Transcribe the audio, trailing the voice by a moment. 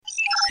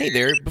Hey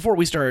there, before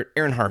we start,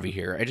 Aaron Harvey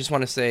here. I just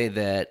want to say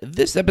that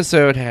this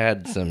episode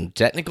had some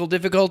technical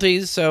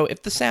difficulties, so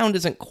if the sound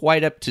isn't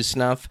quite up to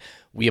snuff,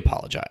 we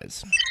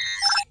apologize.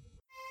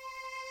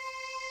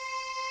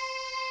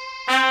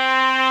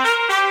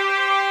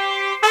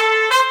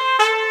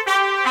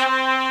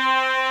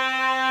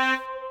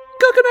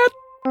 Coconut!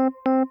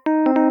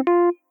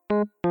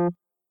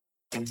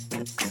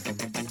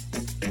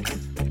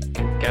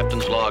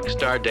 Captain's log,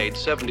 stardate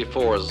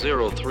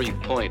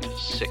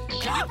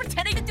 7403.6. Are you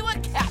pretending to do a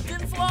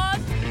captain's log?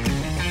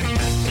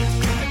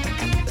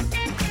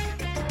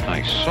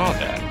 I saw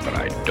that, but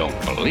I don't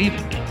believe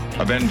it.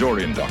 A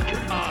Vandorian doctor.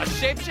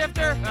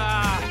 Shapeshifter?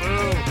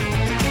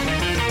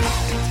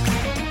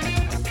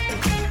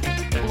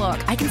 Boo.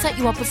 Look, I can set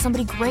you up with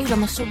somebody great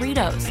on the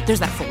Cerritos. There's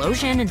that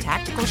Philosian and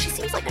Tactical. She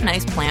seems like a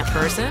nice plant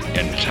person.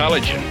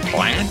 Intelligent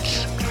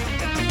plants?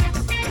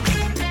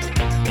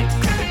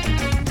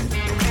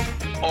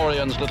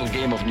 Orion's little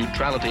game of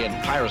neutrality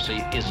and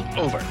piracy is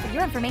over. For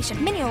your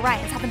information, many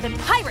Orions haven't been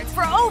pirates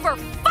for over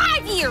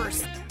 5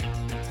 years!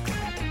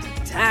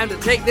 Time to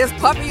take this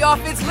puppy off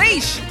its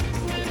leash!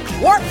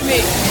 Warp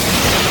me!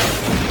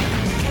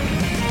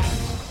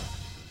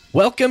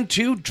 Welcome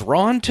to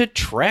Drawn to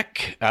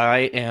Trek.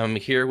 I am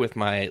here with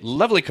my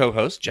lovely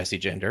co-host, Jesse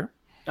Gender.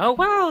 Oh,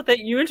 wow, that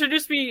you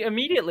introduced me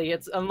immediately.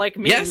 It's unlike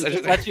me, Yes, who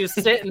let you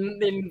sit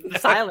in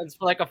silence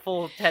for like a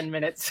full 10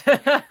 minutes.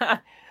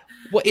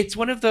 Well, it's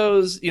one of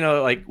those,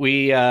 like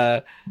we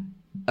want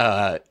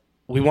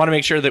to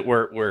make sure that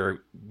we're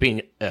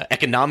being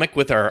economic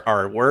with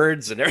our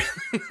words and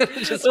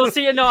everything. Well,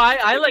 see,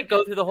 I like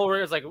go through the whole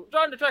ring. It's like,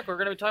 Drawn to Trek, we're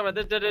going to be talking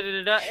about this,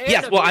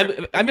 Yes, well,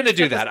 I'm going to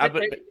do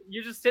that.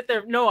 You just sit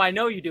there. No, I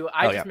know you do.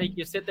 I just make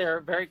you sit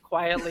there very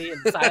quietly and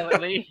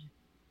silently.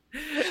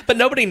 But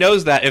nobody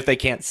knows that if they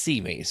can't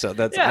see me, so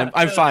that's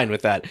I'm fine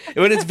with that.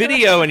 When it's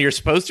video and you're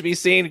supposed to be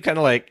seen, kind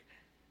of like,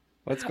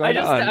 what's going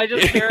on? I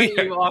just stare at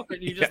you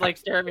often. You just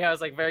stare at me. I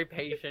was like very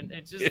patient.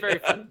 It's just very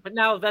fun. But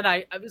now then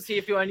I see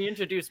if you want to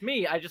introduce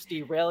me, I just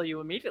derail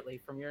you immediately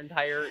from your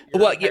entire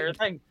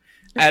thing.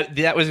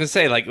 That was going to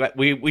say,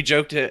 we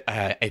joked,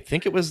 I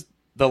think it was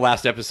the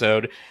last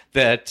episode,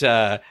 that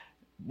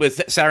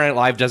with Saturday Night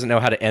Live doesn't know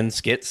how to end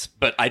skits,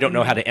 but I don't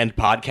know how to end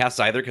podcasts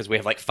either because we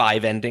have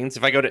 5 endings.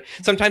 If I go to,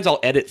 sometimes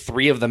I'll edit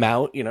 3 of them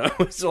out,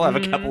 still have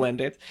a couple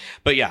endings.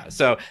 But yeah,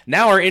 so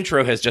now our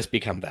intro has just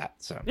become that.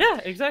 So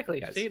yeah, exactly.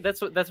 Yes. See,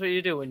 that's what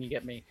you do when you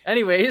get me.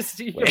 Anyways,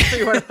 you want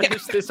to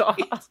finish this off?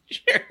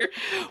 Sure.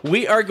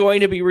 We are going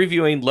to be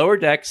reviewing Lower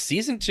Decks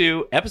Season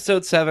 2,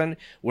 Episode 7,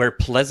 Where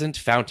Pleasant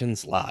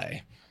Fountains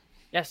Lie.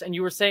 Yes, and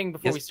you were saying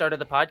before we started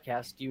the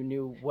podcast, you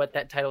knew what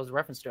that title was a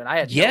reference to, and I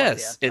had no idea.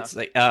 It's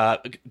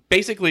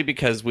basically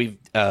because we've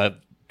I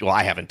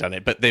haven't done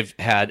it, but they've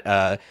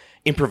had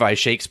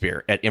improvised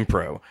Shakespeare at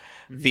Impro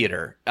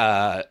Theater.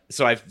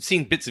 So I've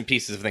seen bits and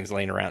pieces of things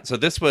laying around. So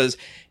this was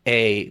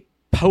a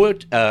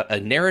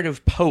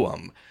narrative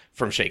poem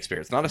from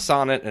Shakespeare. It's not a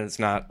sonnet, and it's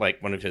not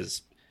like one of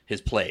his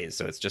plays.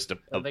 So it's just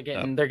they're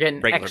getting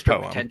extra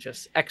poem.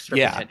 Pretentious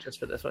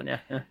for this one. Yeah.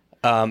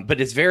 But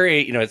it's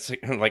very, it's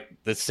like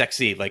the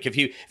sexy, like if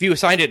you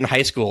assigned it in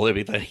high school,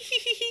 it'd be like,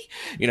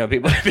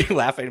 people would be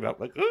laughing about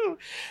ooh.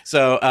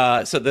 So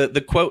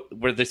the quote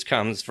where this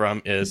comes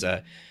from is,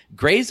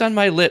 graze on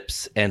my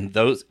lips and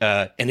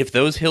if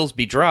those hills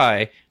be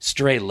dry,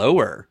 stray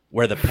lower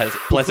where the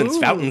pleasant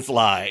fountains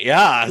lie.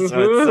 Yeah.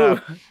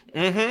 So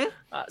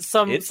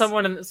it's,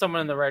 someone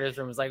in the writer's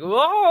room was like,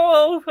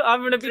 whoa, I'm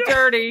going to be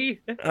dirty.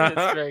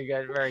 It's very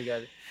good. Very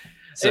good.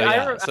 So,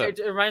 it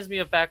reminds me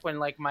of back when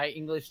my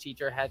English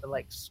teacher had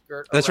to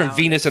skirt. That's from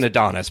Venus and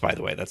Adonis, by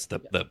the way. That's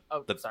the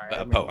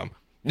poem.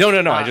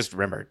 No. I just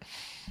remembered.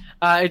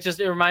 It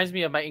reminds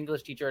me of my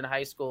English teacher in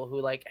high school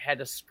who had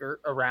to skirt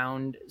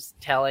around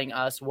telling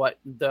us what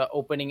the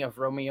opening of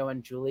Romeo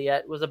and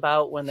Juliet was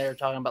about when they were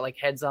talking about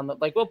heads on the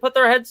we'll put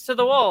their heads to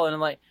the wall, and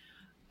I'm like,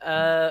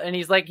 and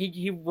he's like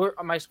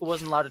my school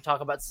wasn't allowed to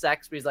talk about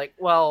sex, but he's like,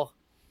 well.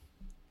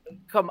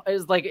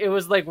 It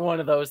was one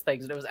of those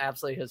things, and it was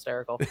absolutely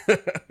hysterical.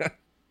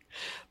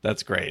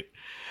 That's great.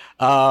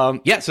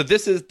 So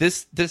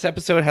this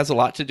episode has a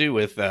lot to do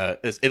with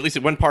at least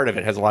one part of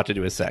it has a lot to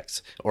do with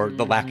sex or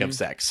the lack of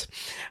sex.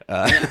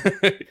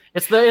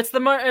 It's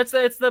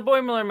the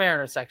Boy Miller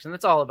Mariner section.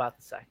 It's all about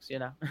the sex,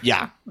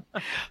 Yeah.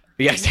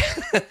 Yes.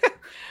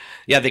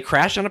 Yeah, they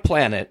crash on a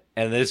planet,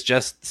 and it's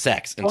just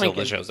sex until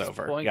the show's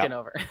over.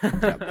 Over.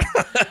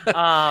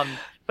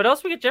 But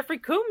also we get Jeffrey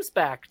Combs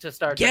back to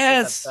start.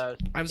 Yes,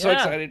 I'm so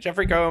excited.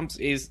 Jeffrey Combs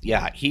his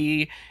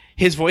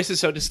voice is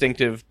so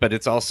distinctive, but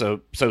it's also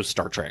so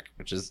Star Trek,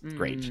 which is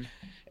great.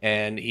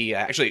 And he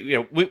actually,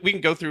 we can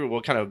go through.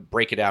 We'll kind of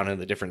break it down into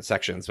the different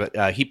sections.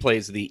 But he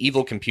plays the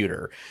evil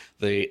computer.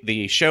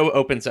 The show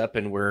opens up,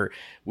 and we're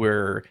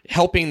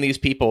helping these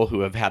people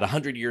who have had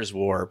 100 years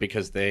war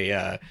because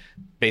they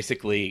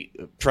basically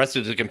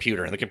trusted the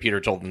computer, and the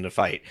computer told them to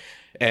fight.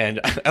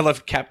 And I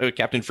love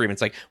Captain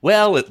Freeman's like,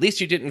 well, at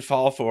least you didn't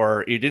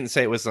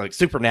say it was like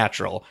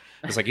supernatural.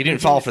 It's like, you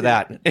didn't fall for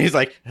that. And he's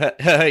like,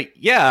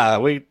 yeah,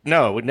 we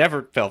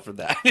never fell for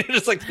that.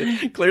 It's like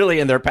clearly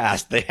in their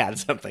past they had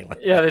something like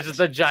that. Yeah, there's just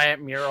a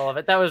giant mural of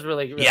it. That was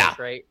really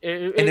great.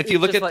 And if you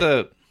look at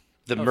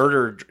the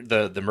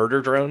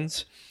murder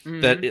drones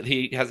that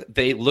he has,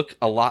 they look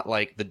a lot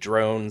like the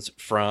drones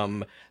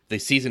from the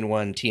season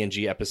 1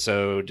 TNG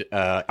episode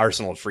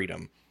Arsenal of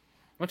Freedom.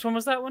 Which one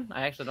was that one?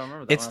 I actually don't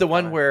remember that. It's the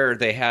one where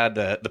they had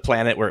the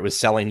planet where it was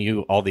selling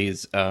you all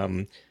these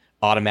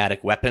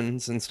automatic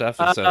weapons and stuff.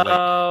 And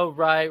so,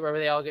 right, where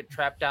they all get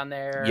trapped down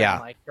there. Yeah.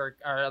 And like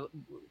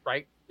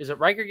right. Is it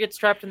Riker gets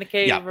trapped in the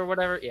cave or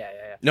whatever? Yeah.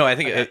 No, I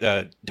think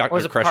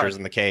Dr. Crusher's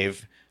in the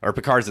cave, or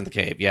Picard's in the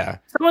cave. Yeah,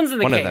 someone's in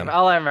the one cave. Of them.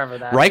 All I remember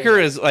that. Riker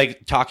is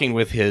like talking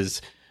with his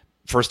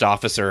first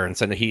officer, and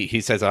said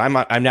he says, I'm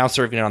now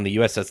serving on the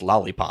USS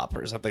Lollipop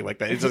or something like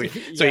that. It's like,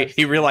 so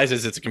he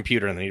realizes it's a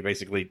computer, and then he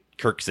basically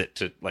kirks it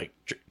to like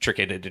trick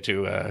it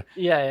into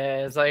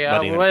It's like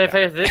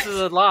if this is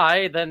a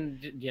lie, then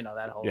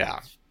that whole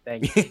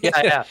thing.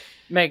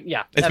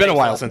 It's been a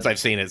while since I've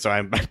seen it, so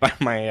I'm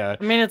my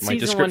my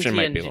description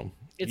might be a little.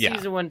 It's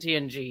season 1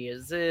 TNG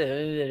is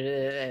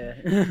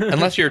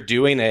unless you're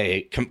doing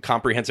a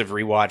comprehensive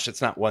rewatch,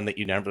 it's not one that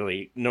you never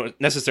really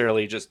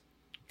necessarily just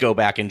go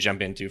back and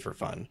jump into for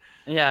fun.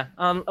 Yeah.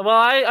 Well,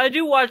 I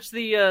do watch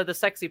the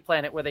Sexy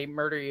Planet where they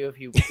murder you if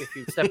you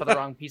step on the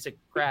wrong piece of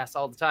grass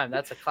all the time.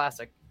 That's a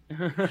classic.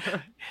 And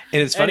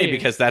it's funny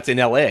because that's in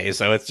LA,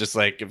 so it's just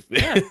like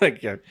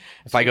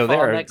if I go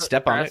there,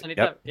 step on it.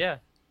 Yep.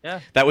 Yeah.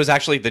 That was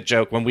actually the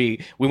joke when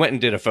we went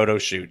and did a photo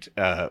shoot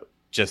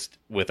just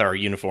with our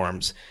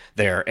uniforms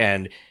there,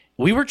 and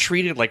we were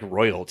treated like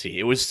royalty.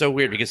 It was so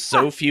weird because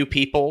so few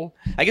people.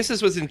 I guess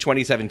this was in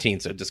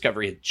 2017, so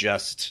Discovery had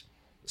just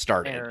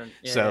started,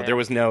 there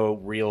was no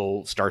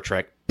real Star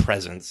Trek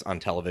presence on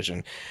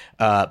television.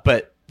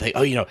 But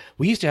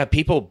we used to have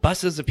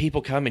buses of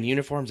people come in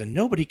uniforms, and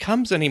nobody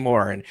comes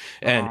anymore.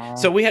 And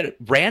so we had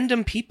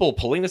random people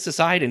pulling us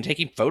aside and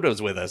taking photos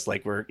with us,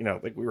 like we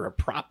were a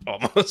prop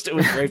almost. It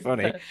was very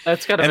funny.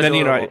 That's kind of and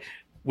adorable. Then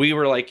we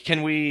were like,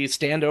 can we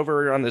stand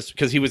over on this?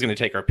 Because he was going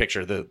to take our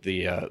picture,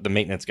 the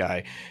maintenance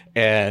guy.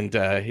 And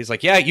he's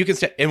like, yeah, you can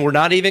stand. And we're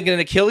not even going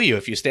to kill you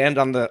if you stand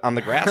on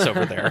the grass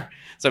over there.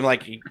 So I'm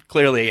like, he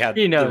clearly had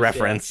the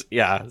reference.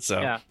 Yeah.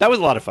 So that was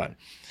a lot of fun.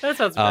 That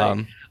sounds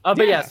great.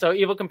 But so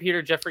Evil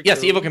Computer, Jeffrey.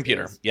 Yes, Evil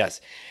Computer.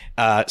 Yes.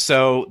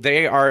 So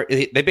they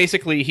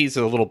basically, he's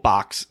a little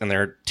box, and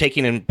they're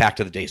taking him back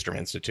to the Daystrom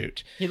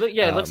Institute. It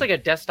looks like a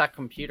desktop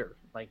computer.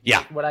 Like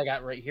what I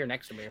got right here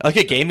next to me. Like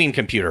a gaming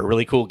computer, a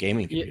really cool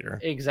gaming computer.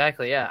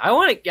 Exactly, yeah. I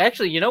want to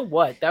actually, you know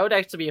what? That would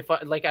actually be a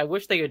fun. Like, I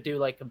wish they could do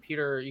like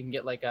computer. You can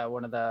get like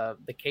one of the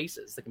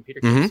cases, the computer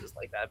cases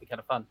like that. It'd be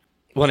kind of fun.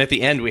 Well, and at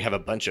the end we have a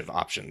bunch of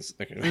options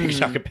that we can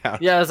talk about.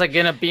 Yeah, it's like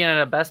being in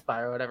a Best Buy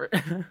or whatever.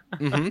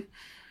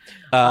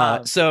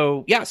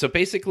 So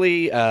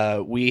basically,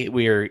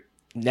 we are.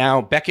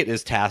 Now Beckett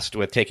is tasked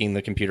with taking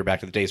the computer back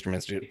to the Daystrom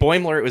Institute.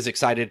 Boimler was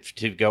excited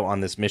to go on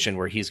this mission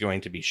where he's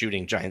going to be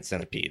shooting giant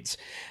centipedes.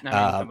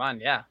 Come on,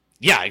 yeah.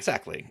 Yeah,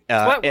 exactly.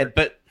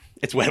 But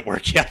it's wet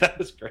work. Yeah, that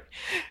was great.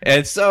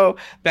 And so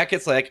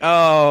Beckett's like,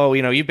 oh,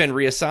 you've been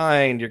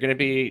reassigned. You're going to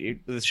be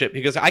the ship.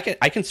 Because I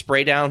can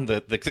spray down the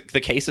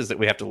cases that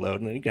we have to load,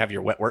 and then you can have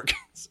your wet work.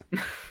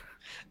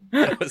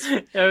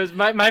 It was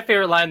my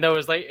favorite line though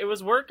was like, it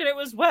was work and it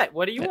was wet.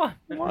 What do you want?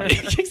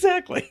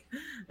 Exactly.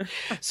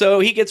 So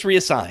he gets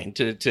reassigned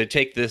to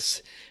take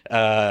this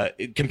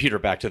computer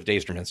back to the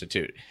Daystrom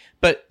Institute.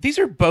 But these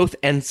are both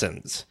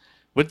ensigns.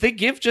 Would they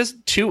give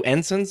just 2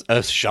 ensigns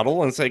a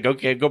shuttle and say,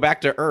 okay, go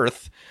back to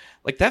Earth?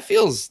 Like, that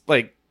feels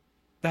like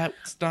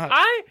that's not.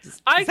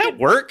 Does that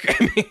work?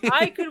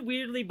 I could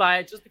weirdly buy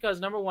it just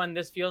because, number one,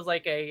 this feels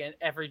like an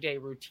everyday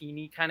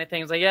routine-y kind of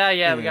thing. It's like,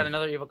 we got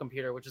another evil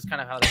computer, which is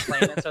kind of how they're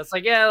playing it. So it's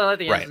like, let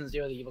the ensigns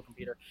deal with the evil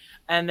computer.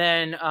 And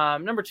then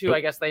number 2,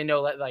 I guess they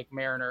know that like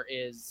Mariner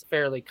is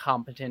fairly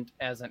competent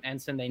as an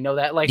ensign. They know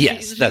that. Like,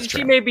 yes, that's true.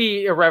 She may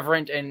be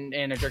irreverent and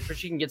a jerk, but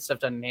she can get stuff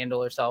done and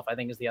handle herself, I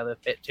think is the other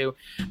fit too.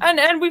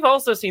 And we've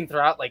also seen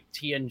throughout like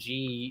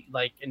TNG,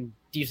 like in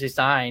Deep Space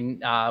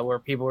Nine, where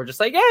people were just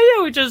like,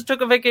 we just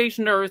took a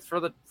vacation to Earth for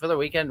the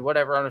weekend,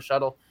 whatever, on a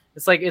shuttle.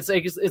 It's like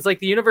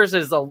the universe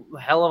is a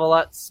hell of a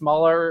lot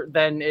smaller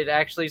than it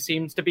actually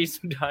seems to be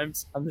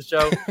sometimes on the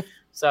show.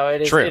 So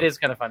it is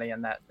kind of funny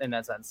in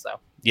that sense. So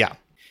yeah.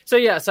 So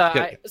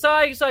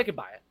I could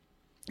buy it.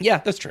 Yeah,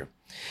 that's true.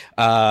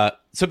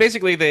 So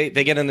basically, they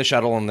get in the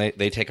shuttle and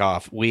they take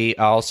off. We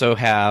also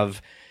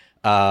have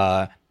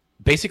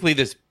basically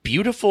this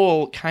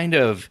beautiful kind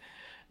of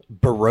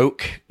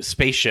Baroque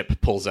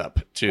spaceship pulls up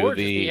to it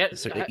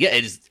is the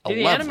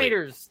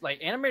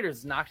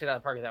animators knocked it out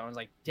of the park. That one's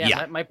like, damn,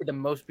 that might be the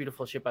most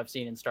beautiful ship I've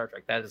seen in Star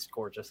Trek. That is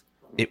gorgeous.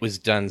 It was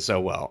done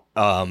so well.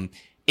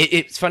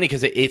 It's funny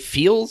because it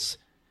feels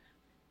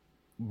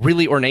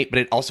really ornate, but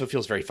it also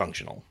feels very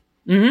functional.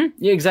 Yeah,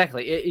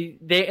 exactly.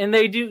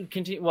 They do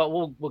continue.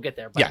 Well, we'll get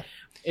there. But Yeah.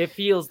 it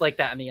feels like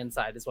that on the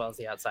inside as well as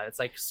the outside. It's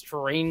like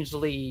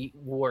strangely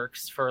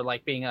works for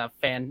like being a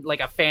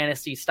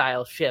fantasy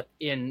style ship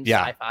in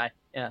sci-fi.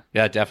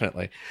 Yeah,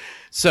 definitely.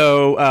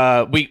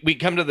 So we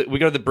go to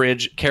the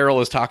bridge.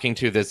 Carol is talking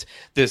to this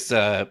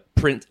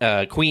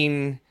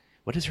queen.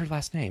 What is her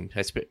last name?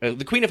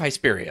 The Queen of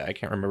Hesperia. I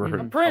can't remember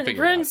her.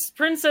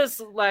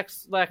 Princess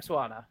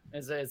Laxwana.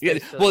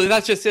 Well,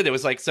 that's just it. It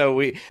was like,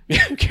 so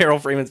Carol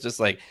Freeman's just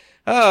like,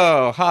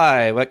 oh,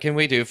 hi, what can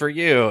we do for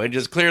you? And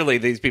just clearly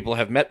these people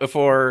have met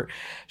before.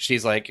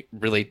 She's like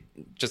really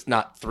just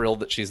not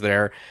thrilled that she's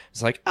there.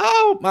 It's like,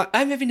 oh,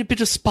 I'm having a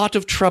bit of spot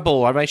of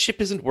trouble. My ship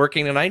isn't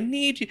working and I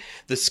need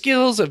the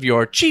skills of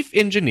your chief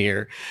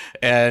engineer.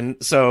 And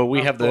so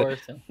we have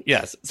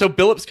yes. So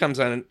Billups comes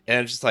on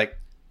and it's just like,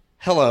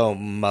 hello,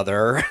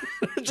 mother.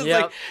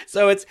 Like,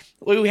 so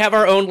we have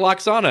our own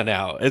Loxana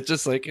now. It's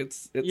just like,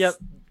 it's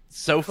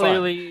so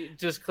clearly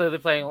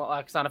playing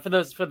Laxana.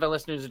 For the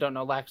listeners who don't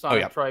know,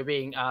 Laxana Troy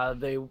being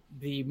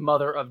the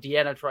mother of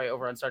Deanna Troy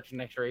over on Star Trek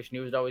Next Generation,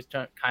 who would always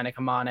kind of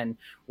come on and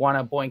want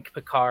to boink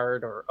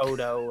Picard or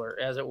Odo, or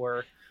as it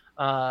were.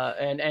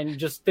 And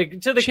just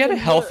she had a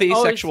healthy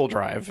sexual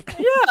drive.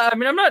 Yeah, I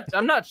mean,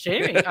 I'm not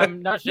shaming.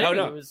 I'm not shaming.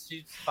 No.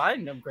 She's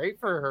fine. I'm great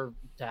for her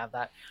to have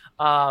that.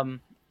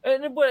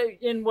 And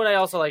what I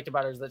also liked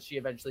about her is that she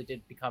eventually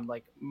did become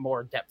like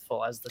more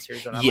depthful as the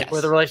series went on. Yes. Like,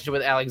 with the relationship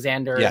with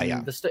Alexander.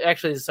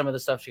 Actually, some of the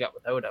stuff she got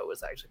with Odo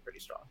was actually pretty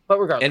strong. But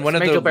regardless, and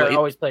Majel Barrett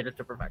always played it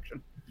to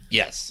perfection.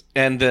 Yes,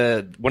 and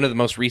one of the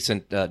most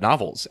recent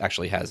novels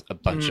actually has a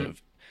bunch of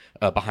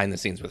behind the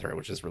scenes with her,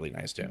 which is really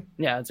nice too.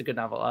 Yeah, it's a good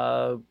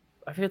novel.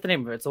 I forget the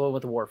name of it. It's the one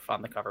with the Worf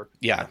on the cover.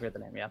 Yeah, I forget the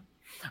name. Yeah.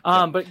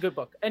 But good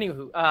book.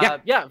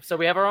 Anywho, so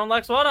we have our own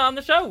Laxwana on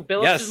the show,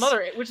 Billups'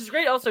 mother, which is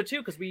great also too,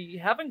 because we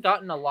haven't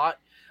gotten a lot.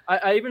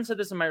 I even said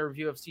this in my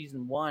review of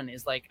season 1,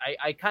 is like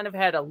I kind of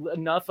had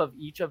enough of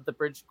each of the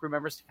bridge crew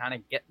members to kind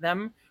of get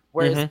them,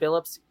 whereas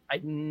Billups, I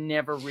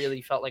never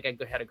really felt like I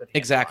had a good handle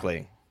exactly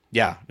on.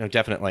 Yeah, no,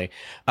 definitely.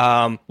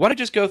 Want to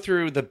just go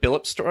through the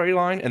Billups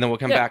storyline, and then we'll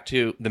come back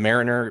to the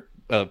Mariner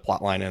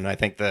plot line, and I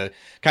think the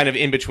kind of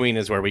in between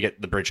is where we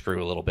get the bridge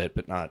crew a little bit,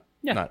 but not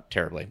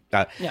terribly.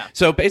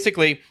 So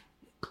basically,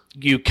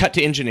 you cut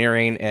to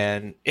engineering,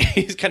 and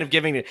he's kind of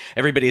giving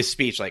everybody a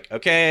speech, like,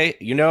 okay,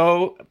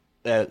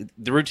 the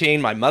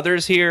routine, my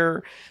mother's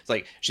here. It's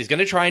like, she's going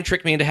to try and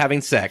trick me into having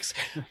sex,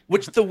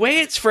 which the way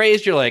it's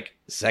phrased, you're like,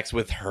 sex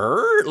with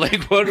her?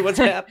 Like, what's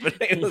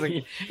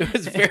happening? It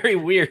was very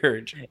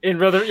weird.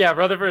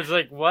 Rutherford's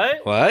like,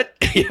 what?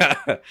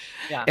 Yeah.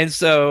 And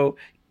so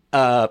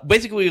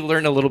basically, we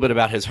learn a little bit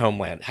about his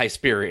homeland,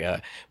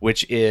 Hesperia,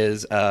 which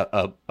is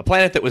a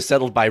planet that was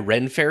settled by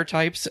Ren Fair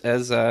types,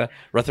 as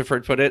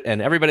Rutherford put it,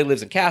 and everybody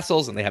lives in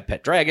castles, and they have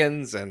pet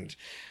dragons and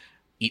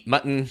eat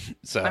mutton.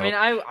 So I mean,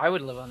 I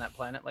would live on that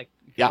planet. Like,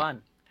 come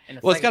on.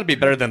 Well, it's got to be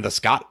better than the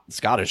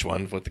Scottish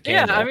one with the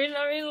candle. Yeah, I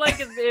mean, like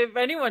if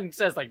anyone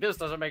says like this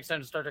doesn't make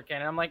sense, Star Trek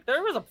canon, I'm like,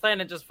 there was a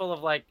planet just full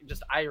of like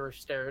just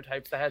Irish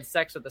stereotypes that had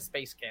sex with a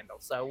space candle.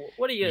 So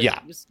what do you? Yeah.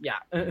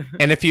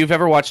 And if you've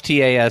ever watched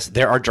TAS,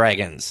 there are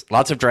dragons,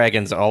 lots of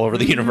dragons all over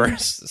the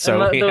universe.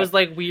 So those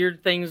like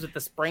weird things with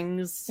the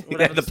springs,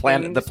 the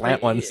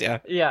plant ones, yeah.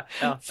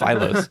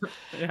 Phylos,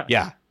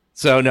 yeah.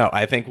 So no,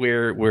 I think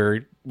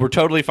we're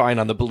totally fine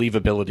on the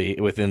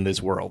believability within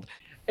this world.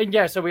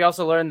 And so we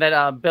also learned that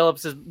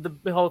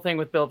the whole thing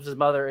with Billups'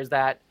 mother is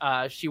that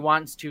she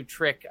wants to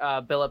trick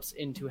Billups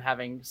into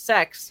having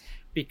sex,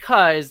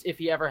 because if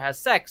he ever has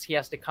sex, he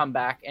has to come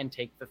back and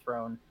take the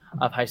throne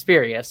of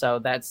Hesperia. So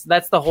that's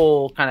the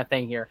whole kind of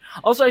thing here.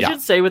 Also, I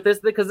should say with this,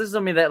 because this is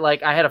something that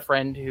like I had a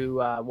friend who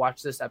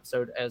watched this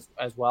episode as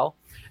well,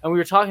 and we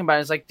were talking about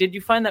it. It's like, did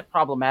you find that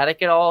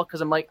problematic at all?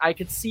 Because I'm like, I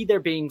could see there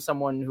being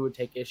someone who would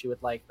take issue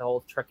with like the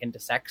whole trick into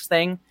sex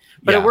thing,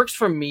 but it works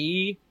for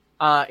me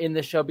in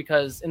this show,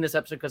 because in this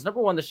episode, because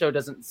number one, the show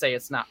doesn't say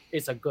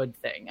it's a good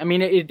thing. I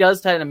mean, it does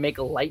kind of make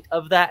light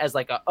of that as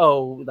like ha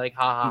ha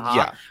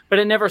ha, but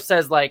it never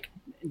says like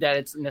that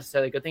it's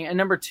necessarily a good thing. And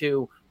number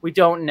two, we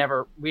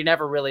never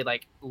really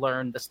like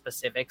learn the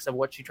specifics of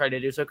what she tried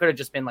to do. So it could have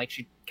just been like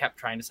she kept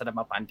trying to set him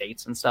up on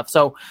dates and stuff.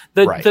 So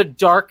the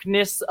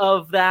darkness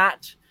of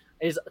that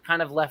is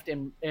kind of left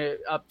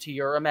up to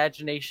your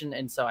imagination,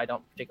 and so I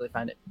don't particularly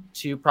find it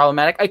too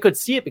problematic. I could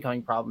see it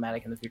becoming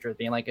problematic in the future,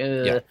 being like,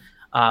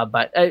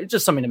 but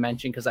just something to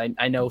mention, because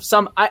I know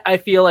I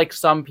feel like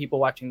some people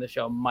watching the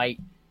show might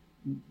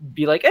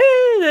be like,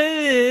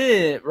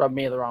 rub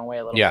me the wrong way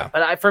a little bit.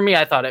 But for me,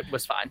 I thought it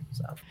was fine.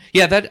 So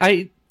that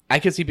I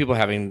could see people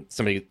having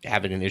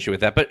an issue with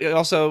that, but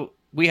also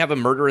we have a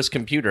murderous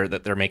computer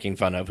that they're making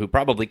fun of who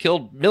probably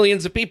killed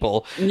millions of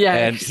people. Yeah,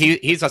 and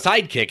he's a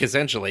sidekick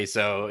essentially.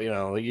 So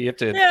you have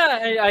to.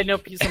 Yeah, I know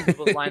some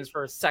people's lines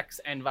for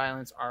sex and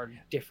violence are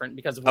different,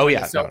 because one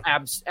is so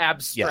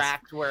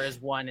abstract,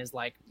 whereas one is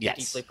like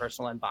deeply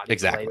personal and body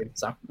related.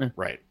 So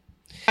right.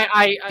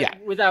 I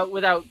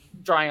without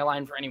drawing a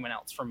line for anyone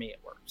else, for me it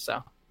worked.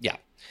 So Yeah.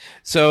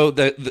 So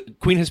the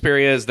Queen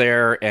Hesperia is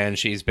there, and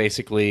she's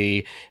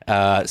basically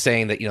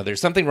saying that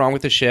there's something wrong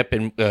with the ship,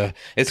 and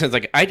it sounds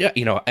like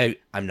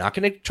I'm not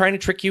going to try to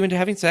trick you into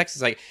having sex.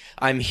 It's like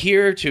I'm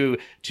here to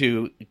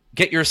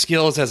get your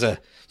skills as a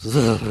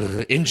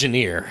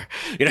engineer.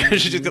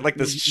 She's just got like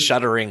this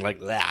shuddering,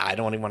 like I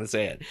don't even want to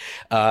say it.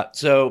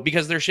 So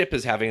because their ship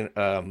is having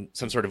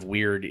some sort of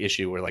weird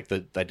issue where like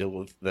I deal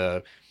with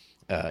the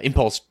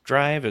impulse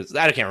drive is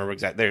I can't remember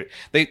exactly.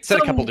 They said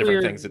a couple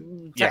different things.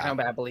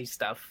 Technobabbly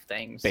stuff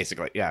things.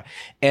 Basically, yeah.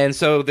 And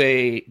so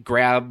they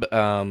grab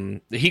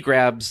he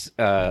grabs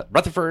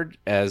Rutherford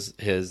as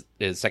his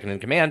second in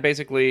command,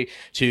 basically,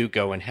 to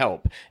go and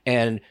help.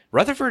 And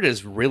Rutherford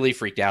is really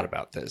freaked out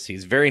about this.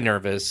 He's very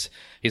nervous.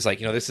 He's like,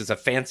 this is a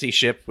fancy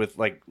ship with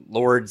like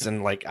lords,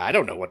 and like I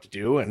don't know what to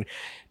do. And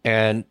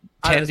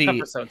Tandy,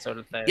 comfort zone sort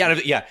of thing.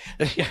 Yeah.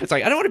 It's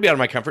like I don't want to be out of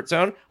my comfort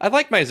zone. I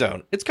like my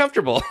zone. It's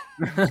comfortable.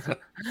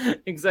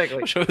 Exactly.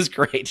 Which was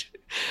great.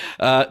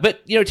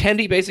 But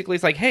Tandy basically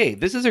is like, hey,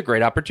 this is a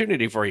great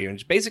opportunity for you, and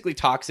she basically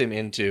talks him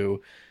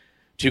into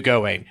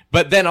going,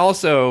 but then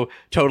also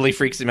totally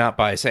freaks him out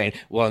by saying,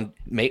 well,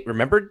 mate,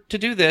 remember to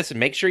do this and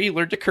make sure you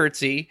learn to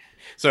curtsy.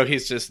 So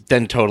he's just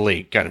then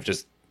totally kind of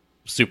just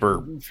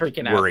super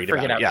freaking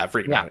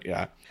out.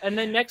 Yeah. And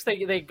then next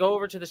they go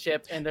over to the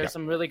ship, and there's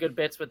some really good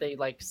bits where they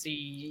like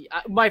see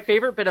my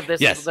favorite bit of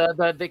this is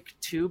the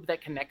tube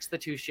that connects the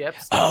two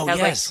ships. Oh, has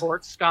yes. like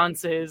torch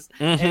sconces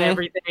and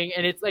everything,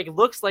 and it's like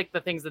looks like the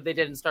things that they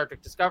did in Star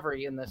Trek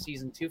Discovery in the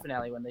season 2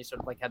 finale when they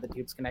sort of like had the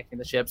tubes connecting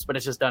the ships, but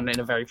it's just done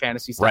in a very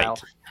fantasy style.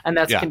 Right. And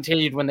that's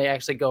continued when they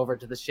actually go over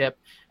to the ship,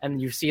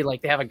 and you see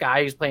like they have a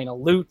guy who's playing a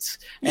lute,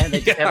 and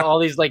they just have all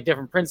these like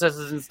different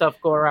princesses and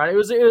stuff going around. It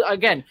was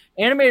again,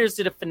 animators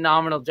did a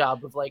phenomenal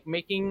job of like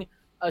making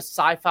a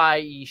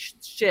sci-fi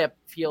ship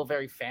feel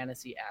very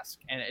fantasy-esque,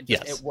 and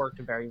it worked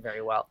very,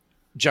 very well.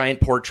 Giant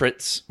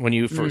portraits when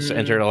you first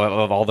entered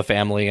of all the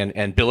family,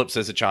 and Billups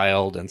as a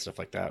child and stuff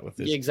like that. With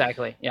this.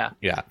 Exactly, yeah,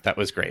 that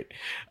was great.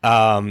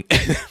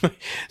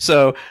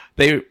 So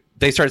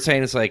they start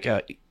saying it's like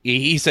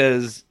he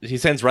sends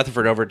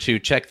Rutherford over to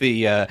check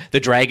the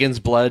dragon's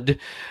blood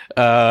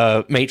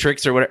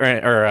matrix or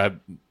whatever, or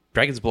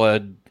dragon's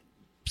blood.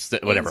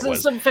 Whatever it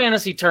was, some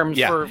fantasy terms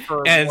for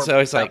and so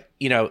it's stuff.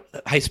 Like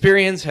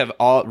Hysperians have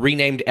all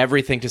renamed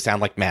everything to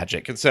sound like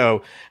magic, and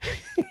so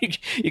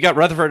you got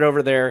Rutherford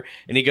over there,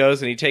 and he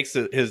goes and he takes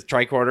his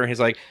tricorder, and he's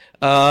like,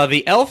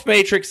 the elf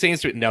matrix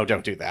seems to no,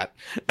 don't do that.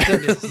 So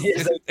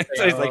he's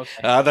like,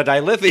 the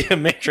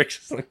dilithium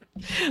matrix.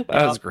 That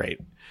was great.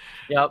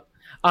 Yep.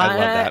 I love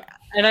that.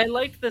 And I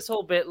liked this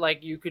whole bit,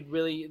 like you could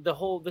really this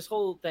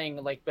whole thing,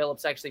 like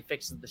Billups actually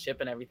fixes the ship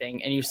and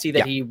everything, and you see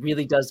that he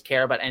really does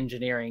care about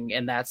engineering,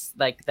 and that's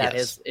like that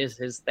is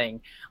his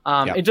thing.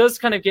 It does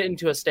kind of get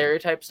into a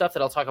stereotype stuff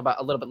that I'll talk about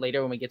a little bit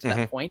later when we get to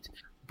that point.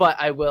 But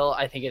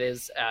I think it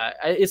is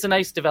it's a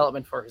nice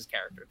development for his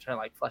character to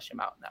like flesh him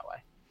out in that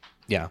way.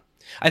 Yeah,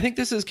 I think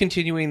this is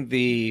continuing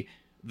the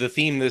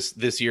theme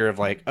this year of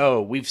like, oh,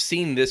 we've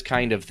seen this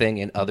kind of thing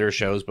in other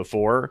shows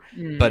before,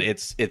 but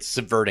it's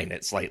subverting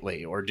it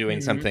slightly or doing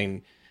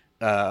something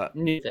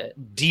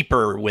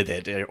deeper with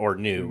it or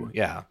new.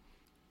 Yeah,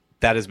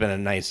 that has been a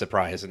nice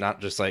surprise, and not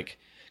just like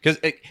because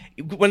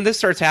when this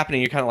starts happening,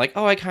 you're kind of like,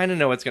 oh, I kind of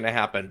know what's going to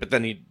happen, but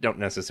then you don't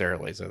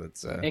necessarily. So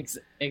it's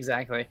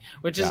exactly,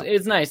 which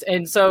is nice,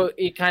 and so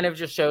it kind of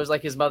just shows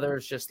like his mother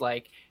is just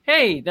like,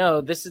 hey,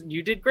 no,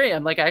 you did great.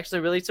 I'm like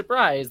actually really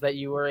surprised that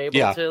you were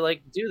able to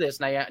like do this.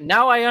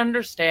 Now I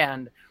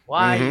understand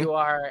why you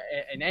are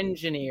an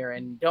engineer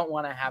and don't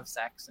want to have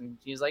sex. And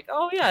she's like,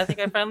 oh yeah, I think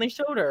I finally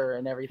showed her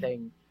and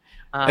everything.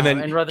 And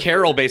then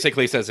Carol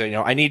basically says,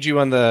 I need you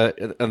on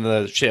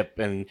the ship,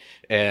 and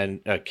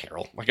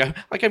Carol,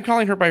 like I'm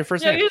calling her by her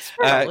first name.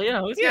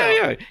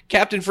 Carol,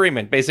 Captain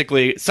Freeman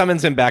basically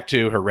summons him back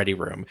to her ready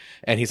room,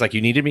 and he's like,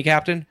 "You needed me,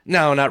 Captain?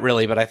 No, not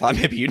really, but I thought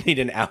maybe you need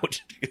an out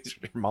because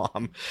your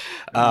mom."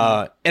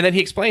 And then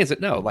he explains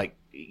that no, like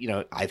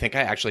I think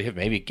I actually have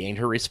maybe gained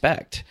her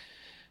respect.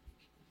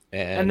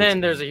 And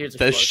then there's a huge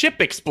the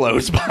ship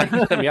explodes behind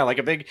them. Yeah, like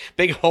a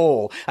big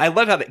hole. I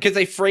love how because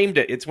they framed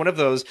it. It's one of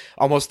those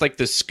almost like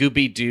the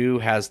Scooby-Doo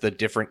has the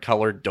different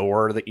colored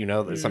door that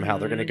that somehow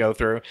they're going to go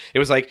through. It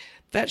was like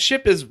that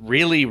ship is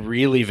really,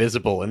 really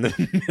visible in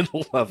the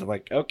middle of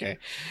like, okay.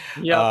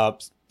 Yeah.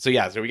 So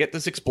we get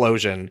this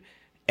explosion.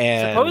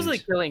 And supposedly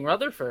killing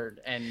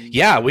Rutherford, and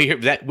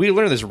we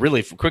learned this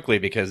really quickly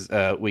because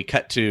we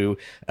cut to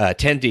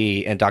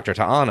Tendi and Dr.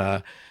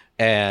 Ta'ana.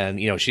 And,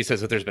 she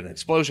says that there's been an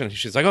explosion.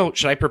 She's like, oh,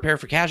 should I prepare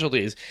for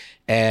casualties?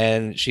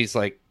 And she's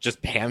like,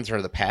 just hands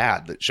her the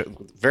pad that shows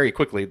very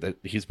quickly that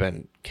he's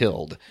been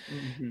killed.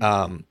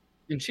 And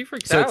she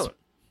freaks out.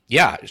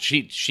 Yeah,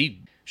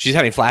 she's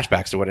having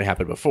flashbacks to what had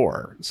happened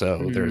before.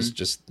 So there's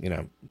just,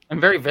 And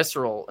very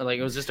visceral. Like,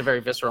 it was just a very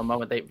visceral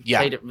moment. They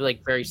played it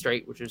like very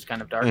straight, which was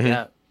kind of dark.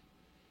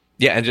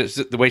 Yeah, and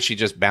just the way she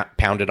just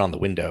pounded on the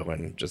window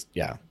and just,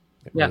 it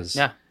was...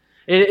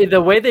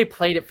 The way they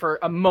played it for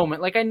a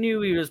moment, like I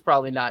knew he was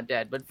probably not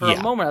dead, but for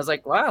a moment I was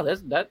like, "Wow,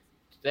 that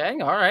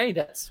dang, all right,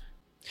 that's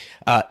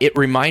It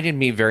reminded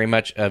me very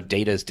much of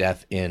Data's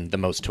death in The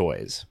Most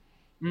Toys.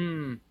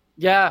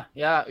 Yeah.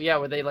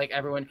 Where they like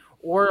everyone,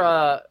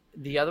 or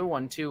the other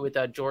one too with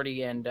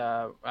Jordy and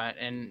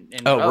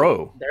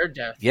Ro. Their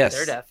death. Yes.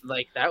 Their death.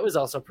 Like that was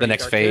also The pretty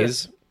next dark,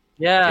 phase. too.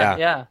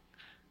 Yeah.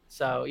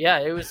 So yeah,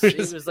 it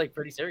was like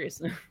pretty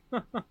serious.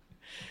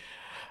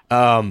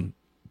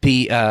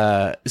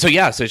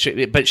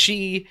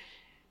 She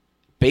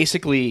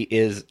basically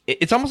is.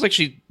 It's almost like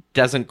she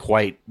doesn't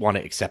quite want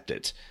to accept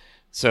it.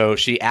 So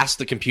she asked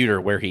the computer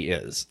where he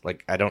is.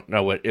 Like, I don't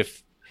know what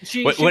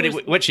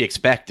she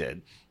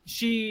expected.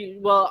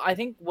 I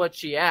think what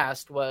she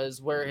asked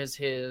was where is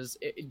his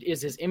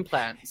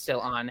implant still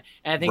on,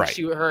 and I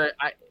think her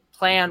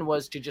plan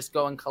was to just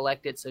go and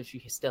collect it so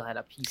she still had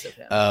a piece of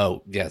him.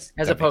 Oh yes,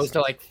 as opposed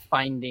to like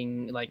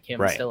finding like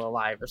him still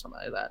alive or something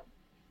like that.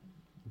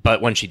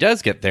 But when she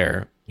does get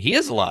there, he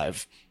is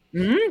alive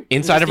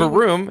inside of her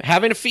room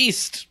having a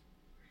feast.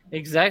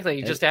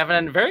 Exactly, just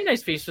having a very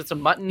nice feast with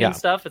some mutton and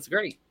stuff. It's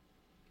great.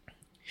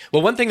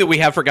 Well, one thing that we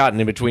have forgotten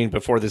in between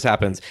before this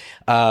happens,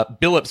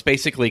 Billups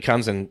basically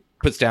comes and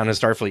puts down his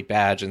Starfleet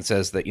badge and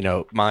says that,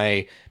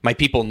 my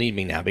people need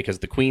me now because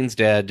the Queen's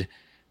dead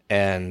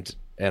and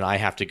I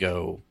have to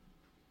go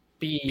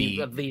be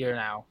a leader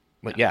now.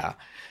 But yeah.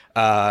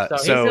 So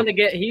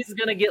he's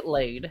gonna get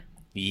laid.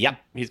 Yep.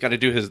 He's got to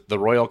do the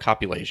royal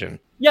copulation.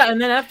 Yeah,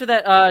 and then after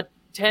that,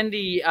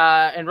 Tendi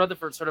and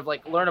Rutherford sort of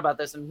like learn about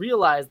this and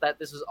realize that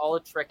this is all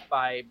a trick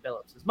by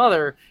Billups'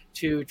 mother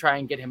to try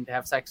and get him to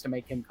have sex to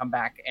make him come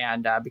back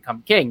and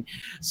become king.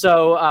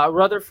 So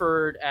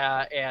Rutherford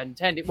and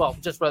Tendi, well,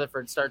 just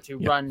Rutherford, start to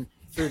run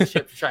through the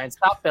ship to try and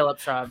stop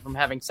Billups from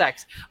having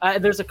sex.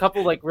 There's a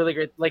couple like really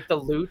great, like the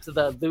lute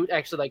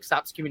actually like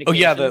stops communication. Oh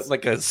yeah,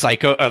 like a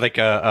psycho, like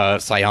a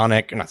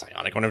psionic, not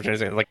psionic. What I'm trying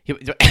to say, like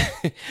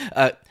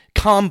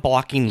comm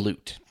blocking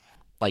lute.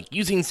 Like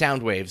using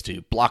sound waves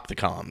to block the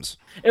comms.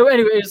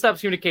 Anyway, it stops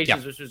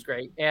communications, which was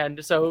great.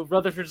 And so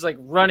Rutherford's like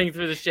running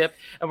through the ship,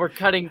 and we're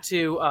cutting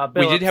to Billups.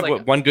 We did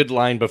have one good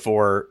line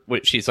before,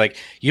 which she's like,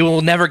 "You will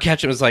never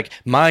catch him." It's like,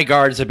 "My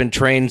guards have been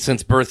trained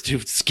since birth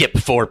to skip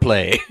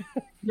foreplay."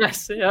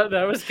 Yes, yeah,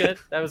 that was good.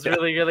 That was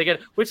really, really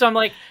good. Which I'm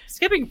like,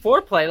 skipping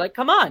foreplay, like,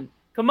 come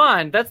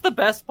on, that's the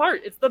best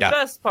part. It's the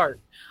best part.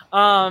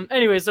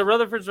 Anyway, so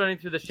Rutherford's running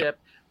through the ship.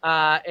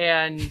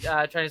 And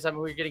trying to decide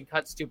we're getting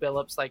cuts to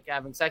Billups like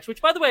having sex,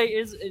 which by the way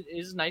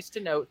is nice to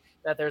note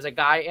that there's a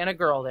guy and a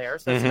girl there,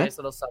 so it's a nice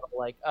little subtle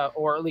like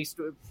or at least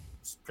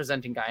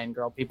presenting guy and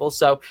girl people.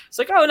 So it's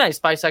like, oh nice,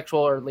 bisexual,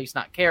 or at least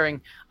not caring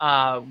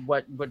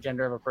what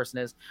gender of a person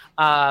is.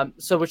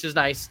 So which is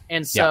nice.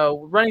 And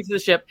so running through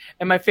the ship,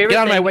 and my favorite get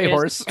out of my way, is,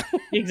 horse.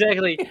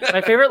 Exactly. My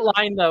favorite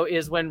line though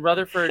is when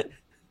Rutherford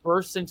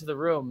bursts into the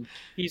room.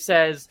 He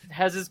says,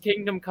 "Has his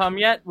kingdom come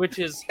yet?" Which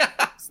is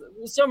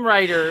some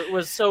writer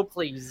was so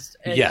pleased,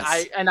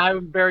 and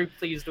I'm very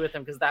pleased with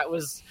him because that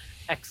was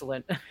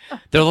excellent.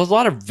 There was a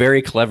lot of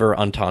very clever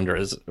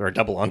entendres or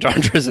double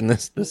entendres in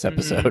this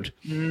episode.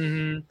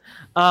 And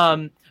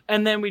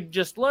then we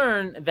just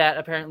learned that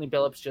apparently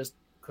Billups just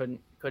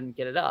couldn't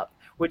get it up,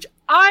 which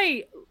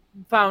I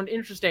found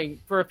interesting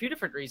for a few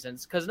different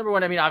reasons. Because number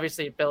one, I mean,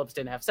 obviously Billups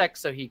didn't have sex,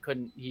 so he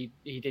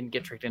didn't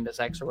get tricked into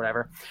sex or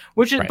whatever.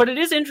 But it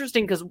is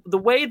interesting because the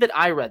way that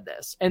I read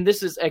this, and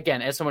this is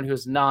again as someone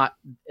who's not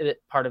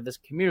part of this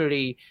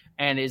community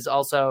and is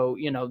also,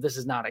 this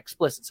is not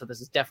explicit, so this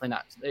is definitely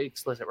not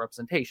explicit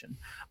representation.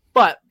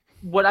 But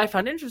what I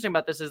found interesting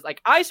about this is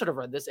like I sort of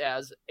read this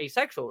as a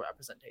sexual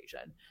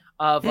representation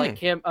of like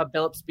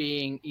Billups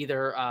being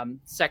either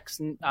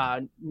sex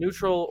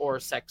neutral or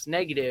sex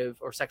negative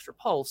or sex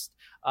repulsed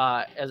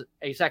as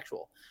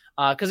asexual.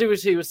 Because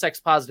he was sex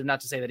positive, not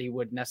to say that he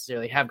would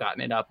necessarily have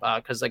gotten it up.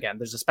 Because again,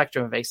 there's a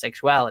spectrum of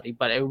asexuality,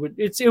 but it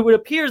would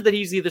appear that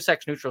he's either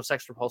sex neutral,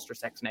 sex repulsed, or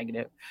sex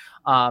negative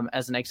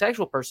as an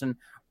asexual person,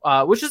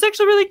 which is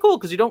actually really cool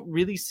because you don't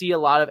really see a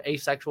lot of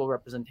asexual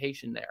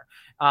representation there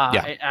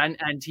and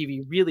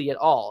TV really at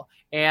all.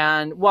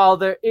 And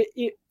while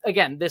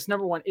again, this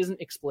number one isn't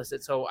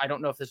explicit, so I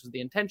don't know if this was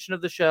the intention of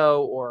the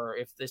show or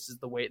if this is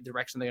the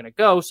direction they're going to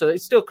go. So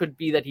it still could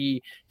be that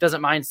he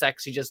doesn't mind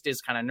sex, he just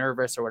is kind of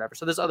nervous or whatever.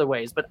 So there's other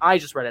ways, but I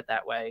just read it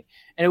that way,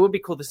 and it would be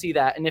cool to see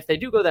that. And if they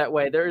do go that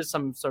way, there is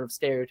some sort of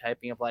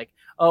stereotyping of like,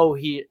 oh,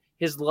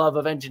 his love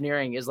of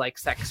engineering is like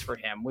sex for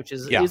him, which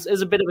is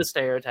a bit of a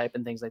stereotype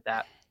and things like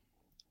that.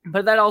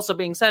 But that also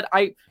being said,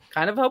 I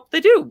kind of hope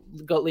they do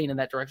lean in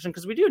that direction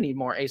because we do need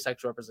more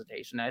asexual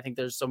representation. And I think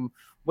there's some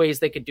ways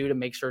they could do to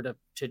make sure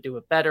to do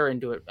it better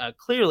and do it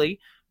clearly.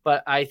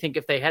 But I think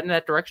if they head in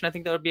that direction, I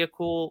think that would be a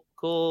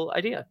cool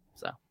idea.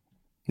 So,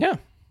 yeah.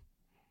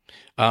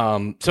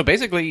 So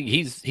basically,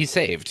 he's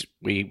saved.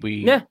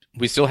 We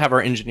still have our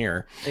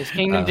engineer. His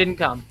kingdom didn't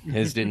come.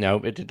 No,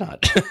 it did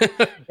not.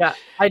 Yeah,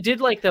 I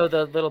did like though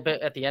the little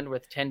bit at the end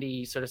with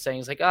Tendi sort of saying,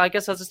 "It's like, oh, I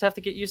guess I'll just have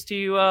to get used to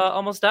you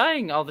almost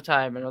dying all the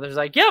time," and others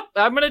like, "Yep,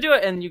 I'm gonna do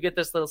it." And you get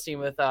this little scene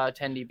with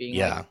Tendi being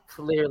like,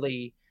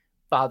 clearly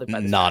bothered by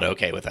this. Not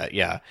okay with that,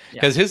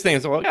 because his thing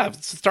is, well, yeah,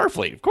 it's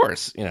Starfleet, of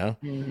course,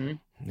 Mm-hmm.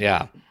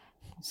 Yeah.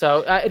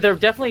 So they're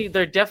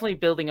definitely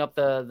building up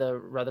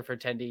the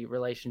Rutherford Tendi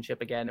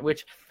relationship again.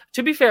 Which,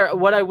 to be fair,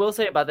 what I will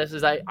say about this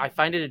is I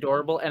find it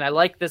adorable, and I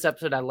like this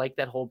episode. I like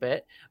that whole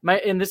bit.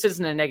 And this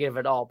isn't a negative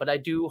at all, but I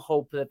do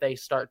hope that they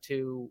start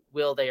to,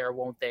 will they or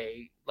won't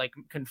they, like,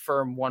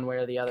 confirm one way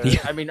or the other. Yeah.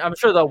 I mean, I'm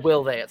sure they'll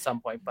will they at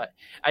some point, but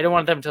I don't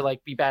want them to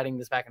like be batting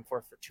this back and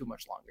forth for too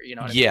much longer. You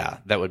know what I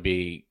mean? That would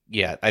be.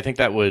 Yeah, I think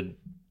that would.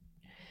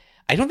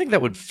 I don't think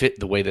that would fit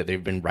the way that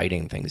they've been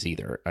writing things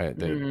either.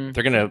 They're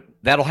gonna.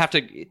 That'll have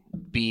to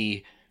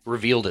be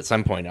revealed at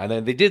some point.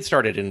 They did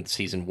start it in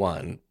season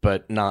 1,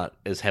 but not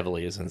as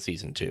heavily as in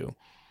season 2.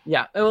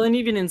 Yeah, well, and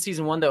even in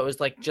season 1, though, it was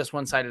like just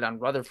one-sided on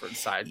Rutherford's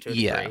side to a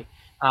degree,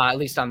 at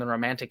least on the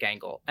romantic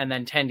angle. And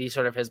then Tendi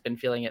sort of has been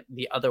feeling it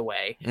the other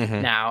way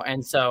now.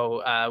 And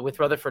so with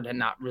Rutherford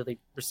not really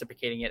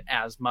reciprocating it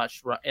as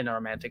much in a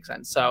romantic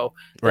sense. So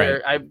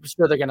I'm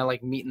sure they're going to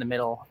like meet in the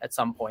middle at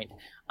some point.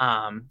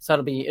 So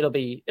it'll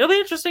be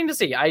interesting to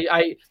see.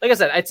 I like I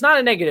said, it's not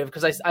a negative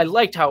because I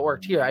liked how it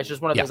worked here. It's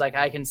just one of those, like,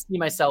 I can see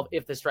myself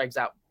if this drags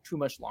out too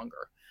much longer.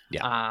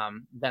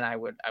 Then I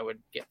would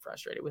get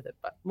frustrated with it,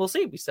 but we'll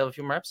see. We still have a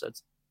few more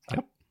episodes. So.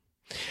 Yep.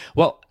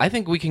 Well, I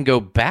think we can go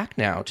back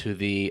now to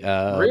the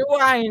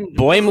rewind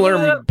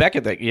Boimler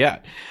Beckett thing.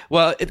 Yeah.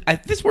 Well,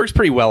 this works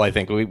pretty well. I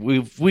think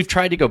we've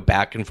tried to go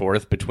back and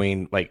forth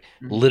between like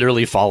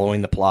literally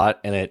following the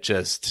plot, and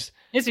it's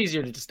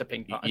easier to just to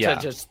ping pong. To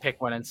just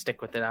pick one and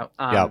stick with it out.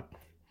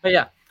 But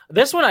yeah.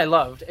 This one I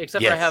loved,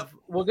 except for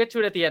we'll get to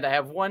it at the end. I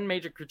have one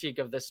major critique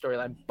of this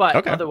storyline,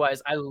 but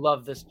otherwise I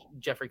love this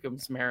Jeffrey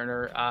Combs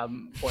Mariner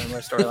Boimler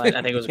storyline.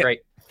 I think it was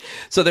great.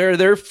 So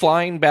they're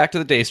flying back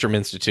to the Daystrom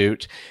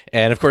Institute,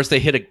 and of course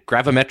they hit a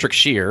gravimetric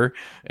shear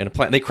in a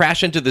planet. They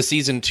crash into the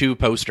season 2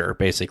 poster,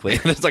 basically.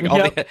 It's like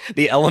all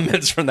the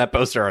elements from that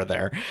poster are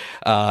there.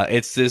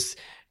 It's this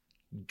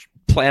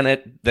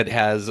planet that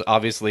has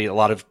obviously a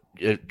lot of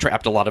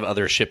trapped a lot of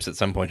other ships at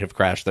some point have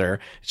crashed there.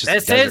 It's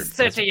just this is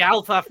City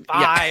Alpha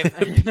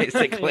 5.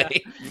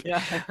 Basically.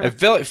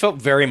 It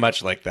felt very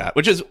much like that,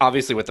 which is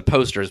obviously what the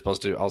poster is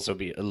supposed to also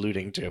be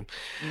alluding to.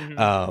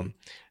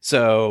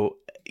 So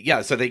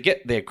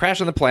they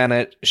crash on the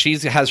planet. She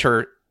has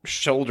her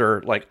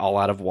shoulder like all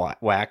out of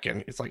whack,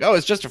 and it's like, oh,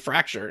 it's just a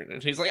fracture,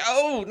 and he's like,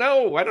 oh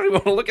no, I don't even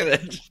want to look at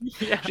it.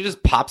 She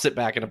just pops it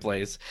back into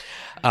place,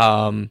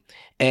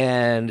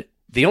 and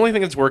the only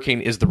thing that's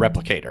working is the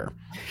replicator.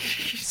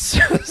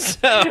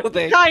 So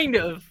they kind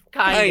of,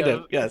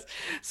 yes.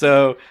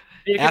 So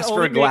ask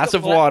for a glass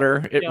of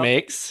water. It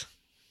makes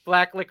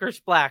black licorice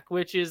black,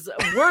 which is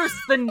worse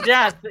than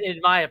death, in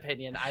my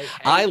opinion.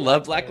 I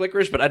love black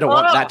licorice, but I don't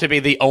want that to be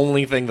the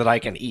only thing that I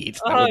can eat.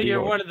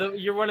 You're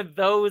one of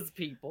those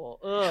people.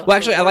 Ugh, well,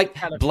 actually, I like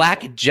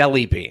black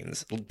jelly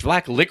beans.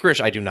 Black licorice,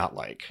 I do not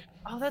like.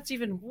 Oh, that's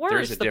even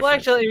worse. The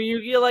black jelly,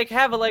 you like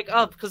have it like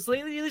up because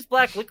you use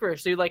black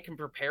licorice, so you like can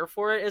prepare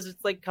for it as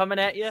it's like coming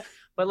at you.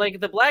 But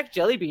like the black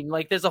jelly bean,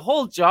 like there's a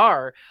whole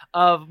jar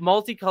of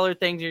multicolored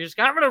things. You're just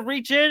kind of gonna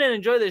reach in and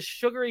enjoy this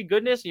sugary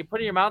goodness, and you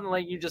put it in your mouth and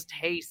like you just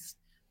taste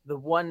the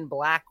one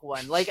black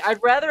one. Like I'd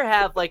rather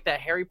have like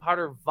that Harry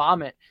Potter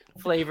vomit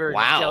flavored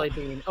jelly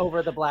bean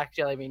over the black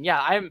jelly bean.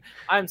 Yeah,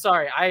 I'm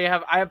sorry.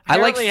 I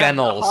like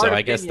fennel, so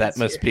I guess that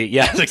must be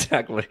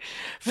exactly.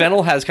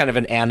 Fennel has kind of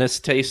an anise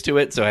taste to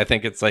it, so I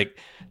think it's like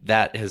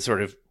that has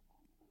sort of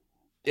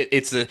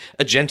it's a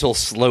gentle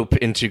slope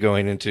into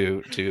going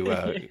into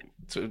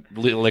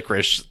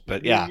licorice,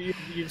 but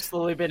you've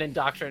slowly been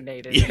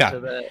indoctrinated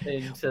into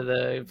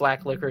the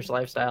black licorice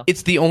lifestyle.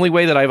 It's the only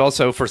way that I've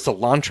also for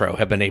cilantro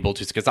have been able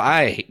to, because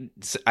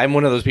I'm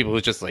one of those people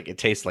who's just like it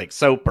tastes like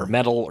soap or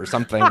metal or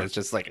something. It's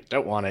just like I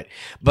don't want it.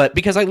 But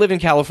because I live in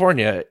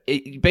California,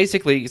 it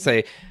basically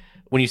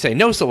when you say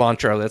no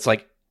cilantro, that's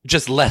like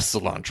just less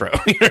cilantro.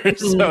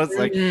 So it's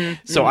like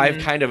so I've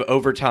kind of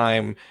over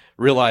time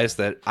realized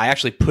that I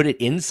actually put it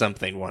in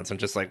something once. I'm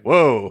just like,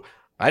 whoa,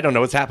 I don't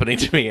know what's happening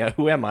to me.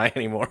 Who am I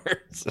anymore?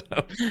 So.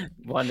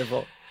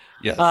 Wonderful.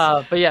 Yes.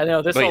 But yeah,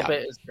 no, this whole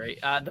bit is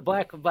great. The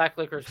black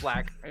licorice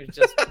black is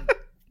just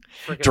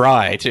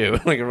dry too.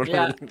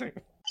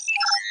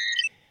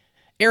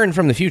 Aaron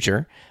from the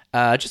future,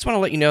 just want to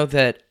let you know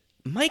that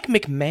Mike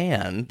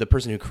McMahon, the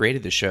person who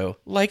created the show,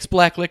 likes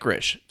black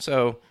licorice.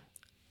 So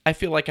I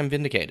feel like I'm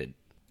vindicated.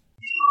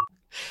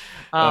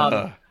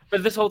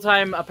 But this whole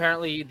time,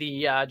 apparently,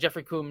 the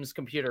Jeffrey Combs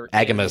computer...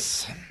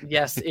 Agamus.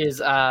 Yes, is...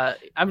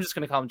 I'm just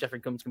going to call him Jeffrey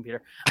Combs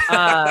computer.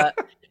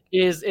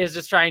 Is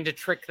just trying to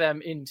trick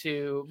them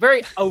into...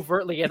 Very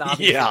overtly and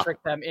obviously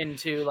trick them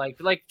into, like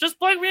just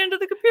plug me into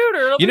the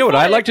computer. You know what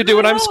I like to do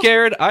when I'm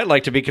scared? I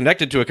like to be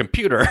connected to a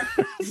computer.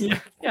 Yeah.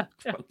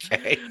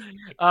 Okay.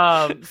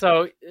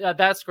 So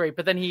that's great.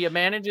 But then he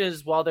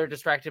manages, while they're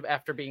distracted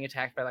after being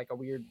attacked by like a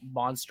weird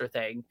monster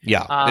thing.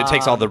 Yeah, it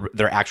takes all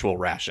their actual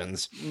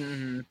rations.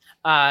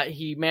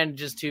 He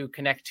manages to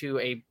connect to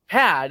a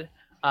pad,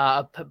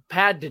 and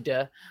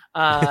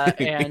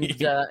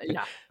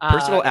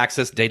personal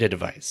access data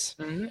device.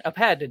 A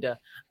pad,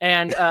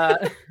 and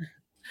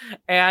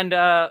And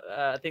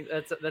I think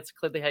that's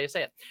clearly how you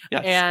say it.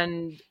 Yes.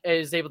 And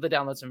is able to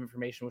download some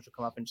information, which will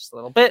come up in just a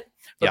little bit.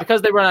 But Yeah.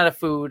 because they run out of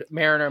food,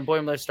 Mariner and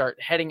Boimler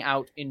start heading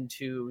out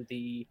into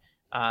the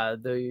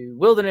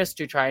wilderness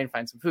to try and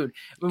find some food.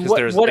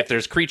 Because if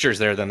there's creatures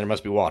there, then there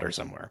must be water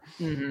somewhere.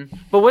 Mm-hmm.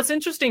 But what's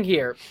interesting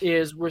here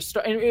is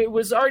and it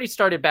was already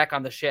started back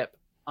on the ship.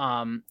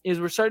 Is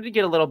we're starting to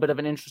get a little bit of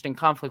an interesting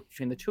conflict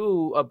between the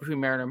two, between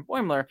Mariner and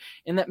Boimler,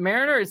 in that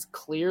Mariner is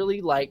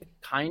clearly like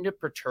kind of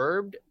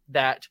perturbed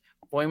that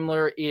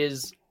Boimler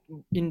is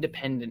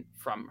independent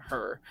from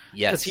her.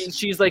 Yes. Because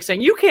she's like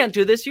saying, you can't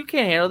do this, you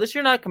can't handle this,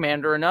 you're not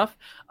commander enough.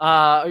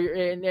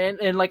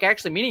 And like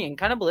actually meaning and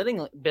kind of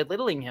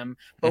belittling him.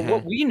 But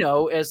what we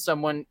know as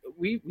someone,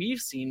 we've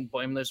seen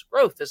Boimler's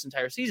growth this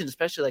entire season,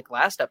 especially like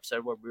last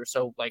episode where we were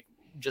so like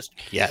just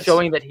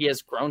showing that he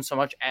has grown so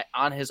much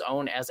on his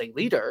own as a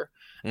leader.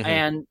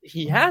 And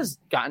he has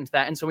gotten to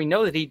that. And so we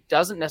know that he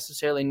doesn't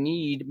necessarily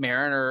need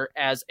Mariner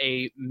as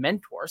a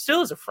mentor,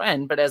 still as a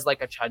friend, but as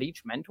like a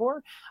Chadich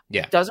mentor.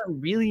 Yeah. Doesn't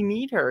really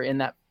need her in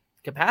that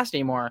capacity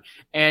anymore.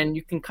 And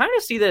you can kind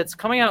of see that it's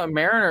coming out of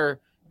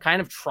Mariner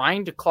kind of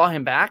trying to claw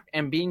him back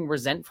and being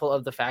resentful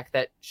of the fact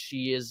that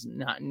she is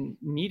not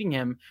needing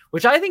him,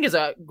 which I think is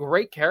a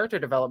great character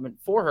development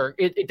for her.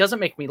 It doesn't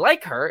make me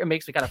like her. It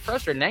makes me kind of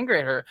frustrated and angry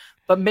at her,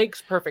 but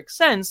makes perfect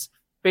sense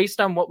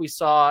based on what we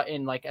saw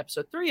in like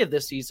episode 3 of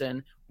this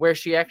season, where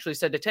she actually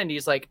said to Tendi,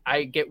 "Is like,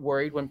 I get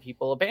worried when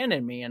people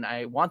abandon me and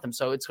I want them."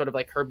 So it's sort of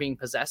like her being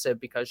possessive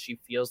because she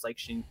feels like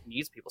she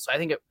needs people. So I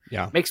think it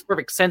makes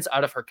perfect sense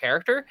out of her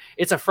character.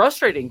 It's a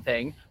frustrating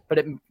thing,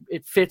 but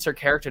it fits her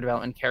character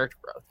development, character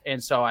growth.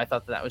 And so I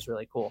thought that was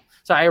really cool.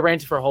 So I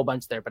ranted for a whole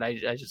bunch there, but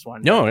I just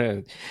wanted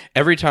to...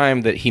 Every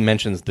time that he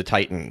mentions the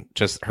Titan,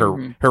 just her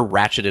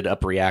ratcheted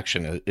up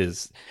reaction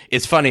is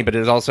funny, but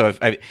it is also,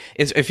 I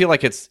feel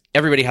like it's,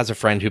 everybody has a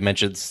friend who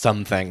mentions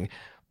something.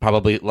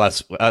 Probably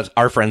less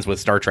our friends with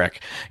Star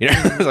Trek,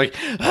 like,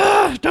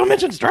 don't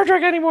mention Star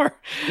Trek anymore.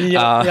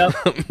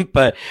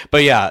 But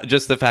yeah,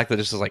 just the fact that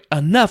it's just like,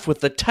 enough with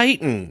the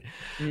Titan.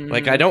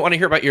 Like, I don't want to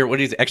hear about your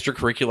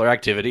extracurricular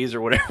activities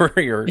or whatever.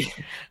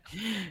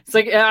 It's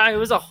like it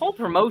was a whole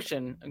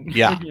promotion.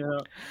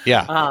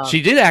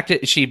 She did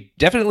act. She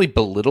definitely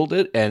belittled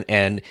it,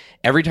 and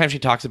every time she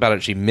talks about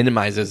it, she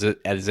minimizes it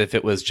as if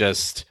it was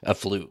just a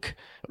fluke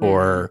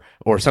or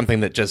something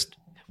that just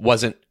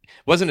wasn't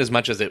as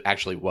much as it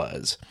actually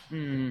was.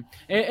 And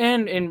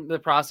in the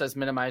process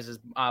minimizes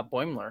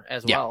Boimler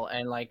as well,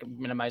 and like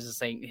minimizes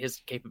saying his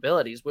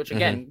capabilities, which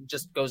again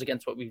just goes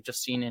against what we've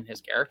just seen in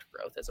his character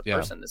growth as a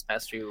person this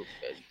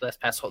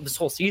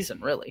whole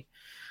season, really.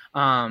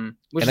 And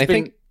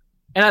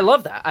I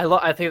love that.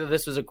 I think that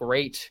this was a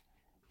great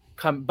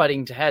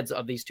butting to heads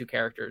of these two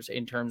characters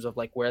in terms of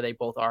like where they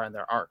both are in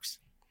their arcs.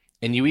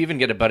 And you even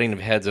get a butting of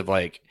heads of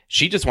like,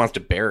 she just wants to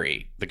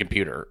bury the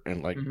computer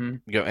and like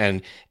go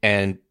and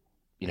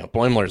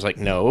Boimler's like,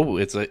 no,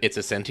 it's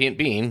a sentient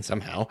being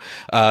somehow.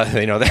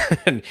 They know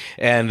that,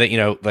 and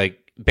that like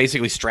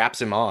basically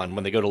straps him on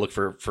when they go to look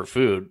for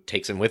food,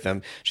 takes him with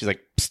them. She's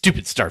like,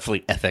 stupid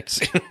Starfleet ethics.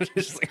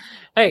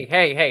 Like,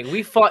 hey,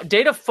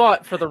 Data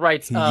fought for the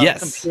rights of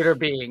computer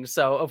beings,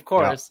 so of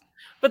course. Yeah.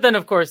 But then,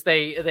 of course,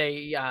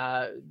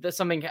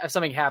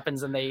 something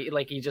happens, and they,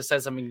 like, he just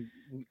says something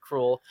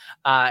cruel,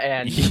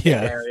 and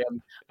marry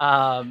him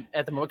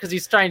at the moment because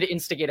he's trying to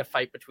instigate a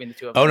fight between the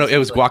two of them. Oh no, it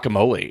was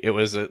guacamole. It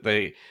was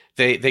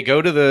they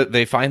go to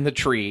they find the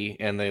tree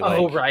and they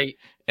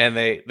and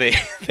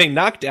they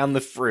knock down the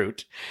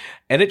fruit,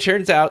 and it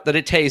turns out that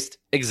it tastes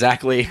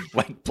exactly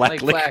like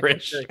black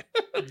licorice.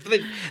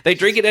 They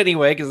drink it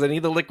anyway because they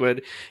need the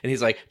liquid. And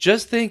he's like,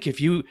 "Just think,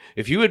 if you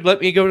had let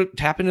me go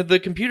tap into the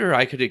computer,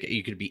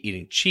 you could be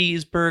eating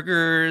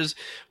cheeseburgers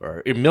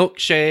or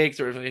milkshakes."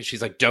 Or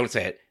she's like, "Don't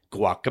say it,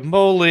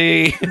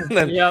 guacamole."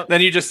 And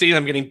then you just see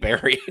them getting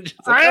buried.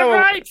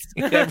 Like,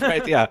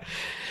 right. Yeah.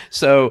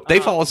 So they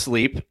fall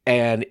asleep,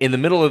 and in the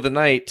middle of the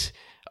night,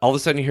 all of a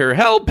sudden you hear,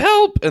 "Help,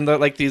 help!" And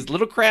these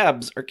little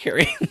crabs are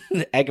carrying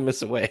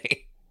Agamus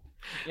away.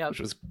 Yeah, which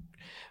was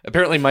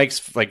apparently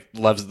Mike's like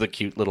loves the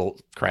cute little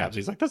crabs.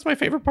 He's like, "That's my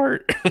favorite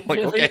part." Like,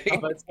 really? Okay,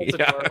 that's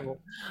adorable.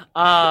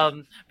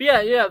 But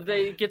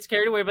they gets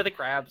carried away by the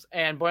crabs,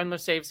 and Boimler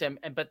saves him.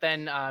 But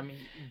then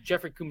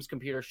Jeffrey Combs'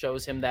 computer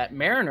shows him that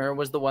Mariner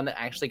was the one that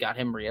actually got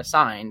him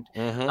reassigned,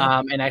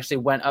 and actually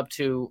went up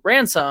to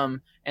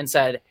Ransom and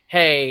said,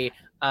 "Hey,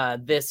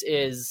 this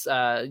is,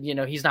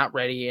 he's not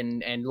ready,"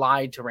 and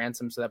lied to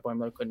Ransom so that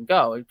Boimler couldn't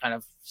go, kind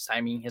of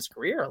stymieing his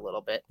career a little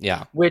bit.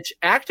 Yeah. Which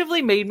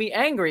actively made me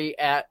angry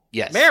at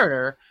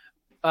Mariner.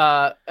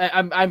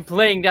 I'm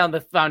laying down the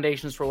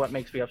foundations for what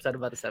makes me upset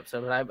about this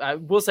episode. But I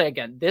will say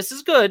again, this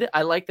is good.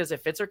 I like this.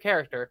 It fits her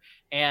character.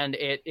 And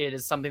it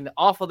is something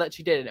awful that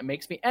she did. And it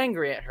makes me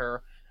angry at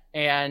her.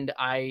 And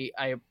I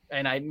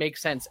make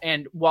sense.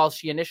 And while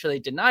she initially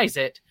denies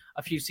it,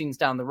 a few scenes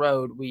down the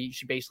road,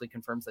 she basically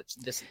confirms that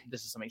this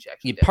is something she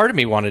actually did. Part of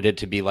me wanted it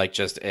to be like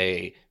just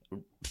a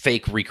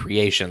fake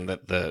recreation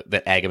that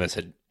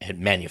Agamus had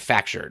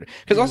manufactured.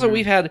 Because also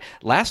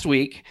last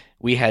week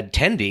we had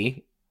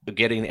Tendi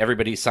getting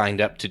everybody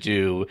signed up to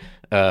do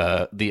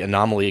the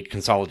anomaly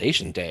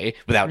consolidation day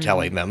without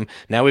telling them.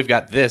 Now we've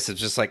got this. It's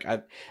just like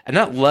I'm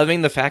not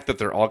loving the fact that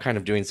they're all kind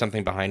of doing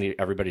something behind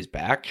everybody's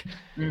back.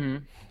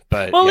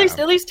 But well,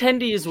 at least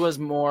Tendy's was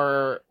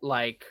more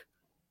like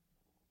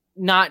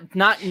not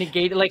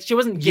negated. Like she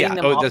wasn't getting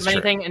them off of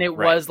anything, and it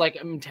was like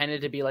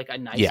intended to be like a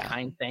nice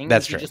kind thing.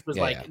 That's she true. just was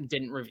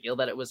didn't reveal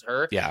that it was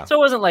her. Yeah. So it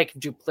wasn't like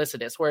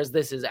duplicitous, whereas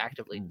this is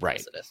actively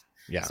duplicitous.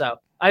 Yeah. So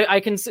I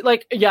can see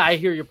I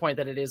hear your point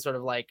that it is sort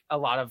of like a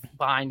lot of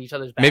behind each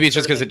other's back. Maybe it's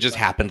just because it just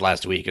happened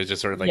last week. It's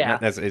just sort of like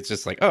it's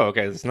just like, oh,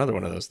 okay, it's another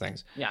one of those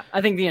things. Yeah.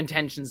 I think the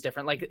intention's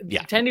different. Like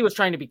Tendy was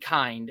trying to be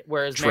kind,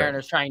 whereas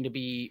Mariner's trying to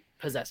be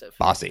possessive,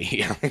 bossy.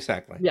 Yeah,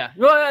 exactly. Yeah,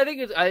 well, I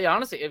think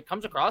honestly it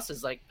comes across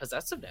as like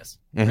possessiveness.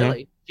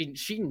 Really,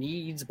 she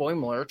needs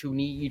Boimler to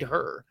need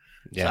her.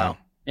 Yeah. So,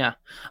 yeah.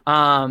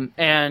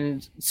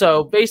 And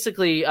so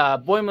basically,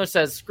 Boimler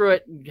says screw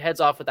it, heads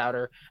off without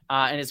her,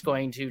 and is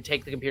going to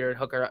take the computer and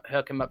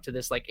hook him up to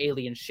this like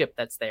alien ship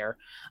that's there.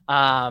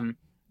 And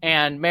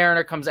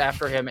Mariner comes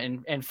after him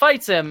and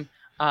fights him.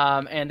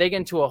 And they get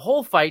into a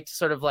whole fight,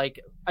 sort of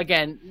like,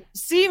 again,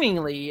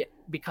 seemingly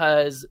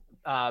because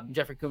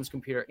Jeffrey Combs'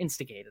 computer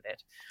instigated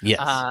it. Yes.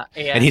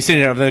 And he's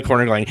sitting over in the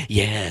corner going,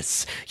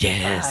 yes,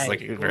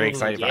 like very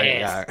excited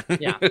about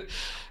it. Yeah.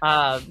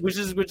 Which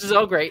is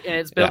all great. And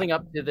it's building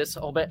up to this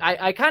whole bit.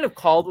 I kind of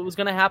called what was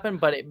going to happen,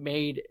 but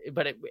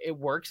it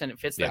works and it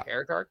fits their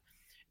character arc.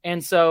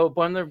 And so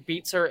Boimler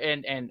beats her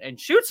and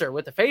shoots her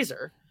with the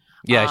phaser.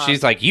 Yeah.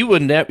 She's like, you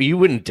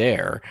wouldn't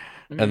dare.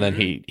 And then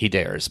he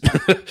dares.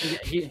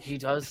 he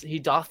does. He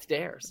doth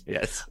dares.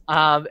 Yes.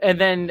 And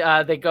then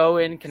they go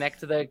in,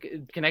 connect him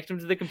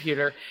to the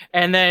computer,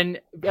 and then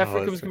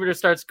Jeffrey's computer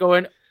starts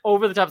going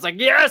over the top. It's like,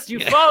 yes,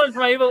 you've fallen for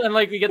my evil, and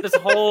like we get this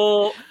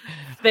whole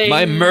thing.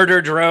 My murder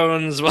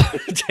drones will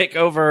take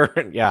over.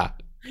 Yeah.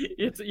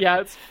 It's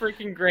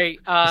freaking great.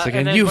 It's like,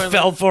 and you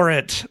fell for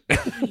it.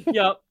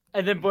 Yep.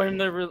 And then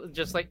Boimler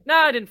just like,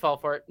 nah, I didn't fall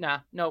for it.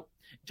 Nah, nope.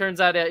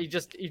 Turns out he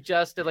just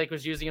like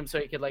was using him so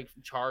he could like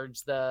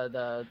charge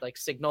the like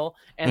signal,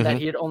 and that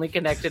he had only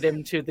connected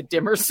him to the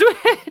dimmer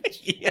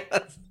switch.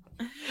 Yes.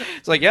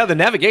 It's like, the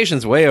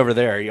navigation's way over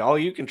there. All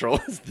you control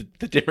is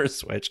the dimmer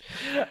switch.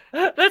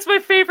 That's my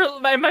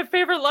favorite. My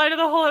favorite line of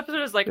the whole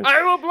episode is like,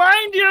 "I will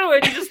blind you,"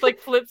 and he just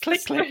like flips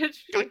click, the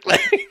switch. Click,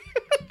 click.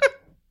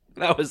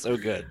 That was so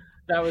good.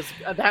 That would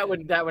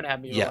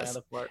have me rolling on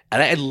the floor.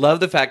 And I love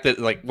the fact that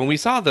like when we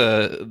saw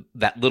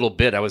that little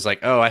bit, I was like,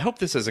 oh, I hope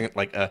this isn't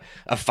like a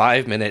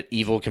 5-minute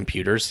evil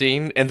computer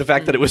scene. And the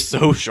fact that it was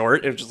so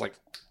short, it was just like,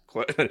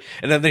 and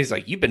then he's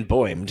like, you've been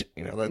boimed.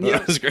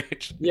 That was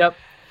great. Yep.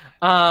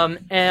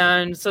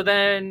 And so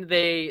then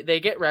they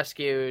get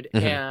rescued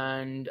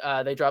and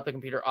they drop the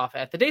computer off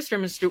at the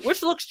Daystrom Institute,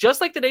 which looks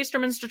just like the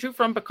Daystrom Institute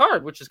from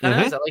Picard, which is kind of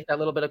nice. I like that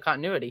little bit of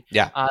continuity.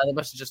 Yeah. They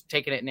must have just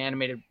taken it and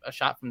animated a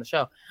shot from the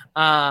show.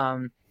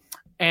 And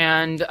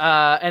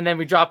then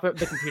we drop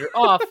the computer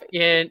off,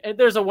 and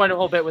there's a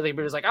wonderful bit where the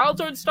computer's like, I'll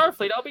join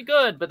Starfleet, I'll be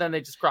good. But then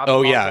they just crop it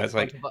off. It's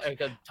like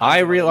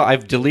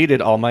I've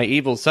deleted all my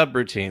evil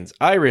subroutines.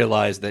 I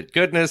realize that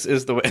goodness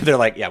is the way. They're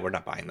like, yeah, we're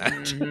not buying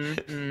that.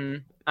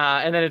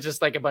 And then it's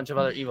just like a bunch of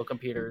other evil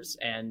computers,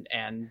 and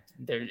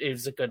there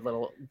is a good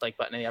little like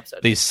button in the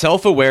episode. The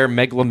self-aware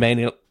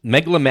megalomaniacal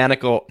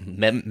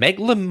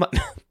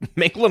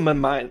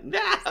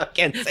I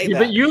can't say that.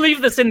 But you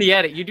leave this in the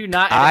edit. You do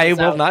not. I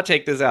will not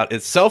take this out.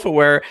 It's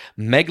self-aware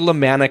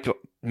megalomaniacal.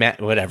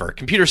 Whatever.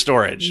 Computer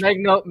storage.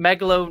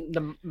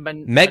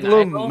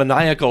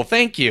 Megalomaniacal.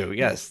 Thank you.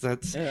 Yes,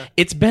 that's. Yeah.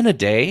 It's been a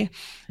day,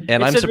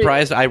 and I'm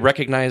surprised I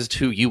recognized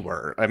who you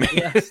were. I mean,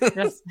 yes.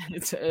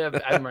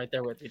 I'm right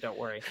there with you. Don't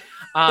worry.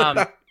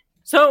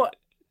 So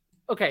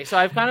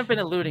I've kind of been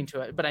alluding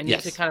to it, but I need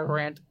to kind of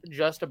rant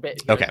just a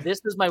bit here. Okay. This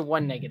is my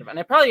one negative,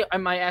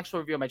 and my actual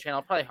review of my channel,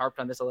 I probably harped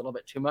on this a little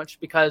bit too much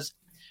because,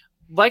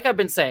 like I've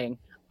been saying,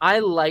 I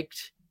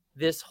liked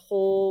this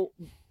whole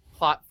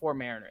plot for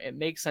Mariner. It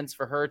makes sense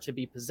for her to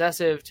be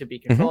possessive, to be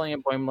controlling a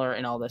Boimler,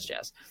 and all this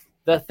jazz.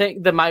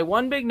 My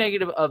one big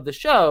negative of the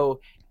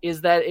show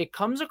is that it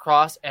comes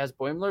across as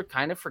Boimler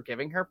kind of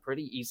forgiving her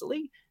pretty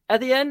easily at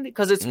the end,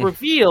 because it's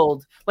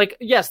revealed, like,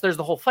 yes, there's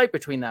the whole fight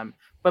between them,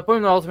 but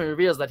Boimler ultimately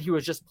reveals that he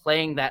was just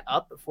playing that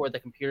up for the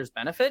computer's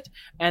benefit,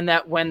 and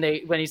that when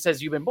he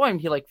says you've been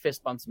boimed, he like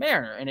fist bumps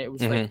Mariner, and it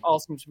was like all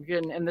seems to be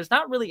good, and there's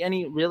not really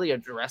any really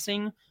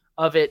addressing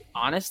of it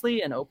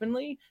honestly and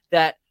openly,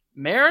 that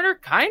Mariner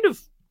kind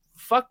of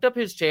fucked up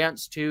his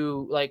chance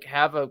to like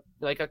have a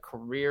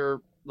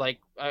career, like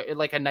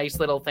a nice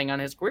little thing on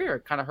his career.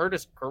 It kind of hurt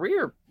his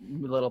career a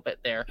little bit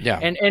there. Yeah.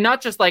 And not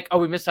just like, oh,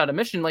 we missed out a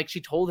mission. Like she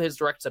told his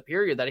direct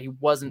superior that he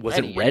wasn't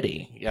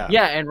ready. Yeah.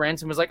 Yeah. And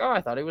Ransom was like, oh, I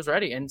thought he was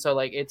ready. And so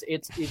like, it's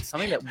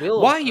something that will.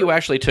 Why you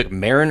actually took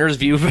Mariner's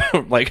view,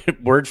 like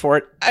word for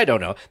it, I don't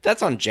know.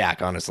 That's on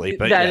Jack, honestly.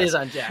 But that is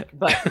on Jack.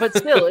 But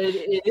still,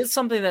 it is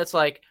something that's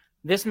like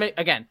this.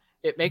 Again,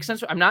 it makes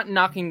sense. I'm not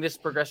knocking this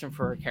progression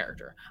for her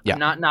character. Yeah. I'm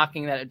not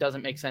knocking that it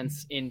doesn't make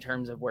sense in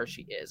terms of where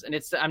she is. And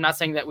I'm not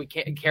saying that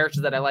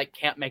characters that I like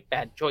can't make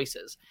bad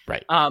choices.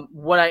 Right.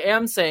 What I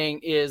am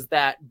saying is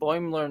that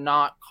Boimler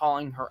not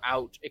calling her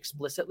out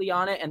explicitly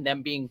on it and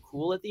them being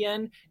cool at the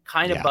end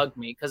kind of bugged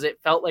me, because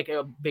it felt like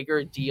a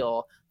bigger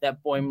deal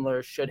that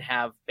Boimler should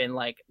have been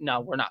like,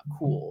 no, we're not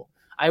cool.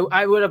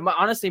 I would have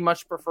honestly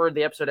much preferred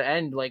the episode to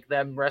end like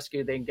them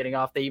rescuing and getting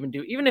off. They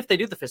even if they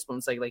do the fist bump,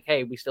 it's like,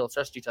 hey, we still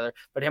trust each other.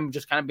 But him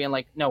just kind of being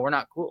like, no, we're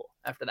not cool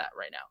after that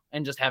right now,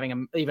 and just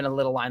having even a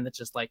little line that's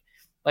just like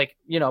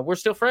we're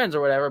still friends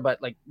or whatever, but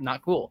like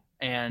not cool.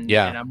 And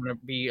I'm gonna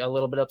be a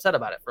little bit upset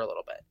about it for a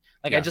little bit.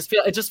 Like I just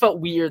feel it just felt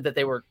weird that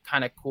they were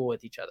kind of cool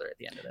with each other at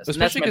the end of this,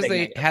 especially because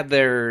they had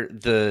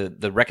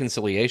the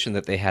reconciliation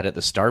that they had at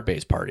the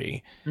Starbase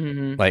party.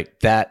 Mm-hmm. Like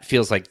that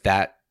feels like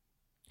that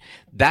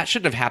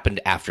shouldn't have happened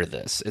after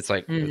this. It's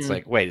like it's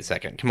like, wait a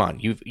second, come on,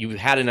 you've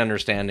had an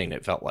understanding.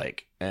 It felt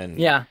like, and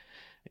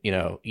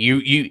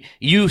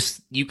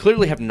you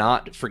clearly have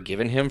not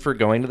forgiven him for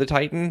going to the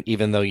Titan,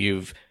 even though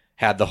you've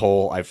had the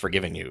whole "I've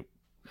forgiven you."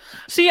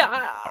 See,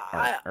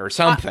 or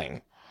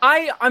something.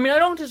 I mean, I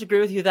don't disagree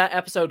with you. That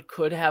episode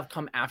could have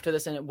come after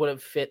this, and it would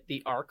have fit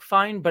the arc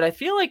fine. But I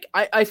feel like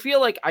I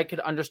I could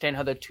understand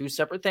how they're two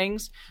separate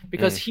things,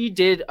 because he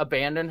did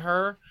abandon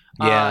her.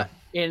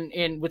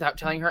 In without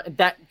telling her.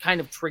 That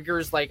kind of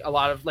triggers like a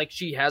lot of like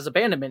she has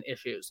abandonment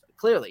issues,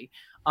 clearly.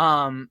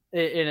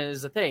 It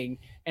is a thing,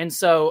 and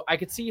so I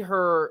could see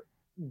her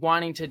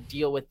wanting to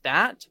deal with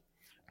that.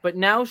 But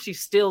now she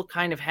still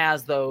kind of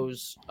has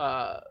those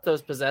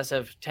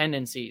possessive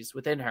tendencies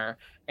within her.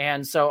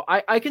 And so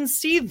I can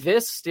see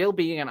this still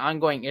being an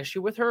ongoing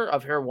issue with her,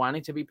 of her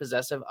wanting to be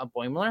possessive of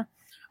Boimler.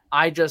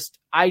 I just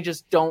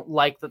don't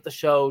like that the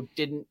show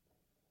didn't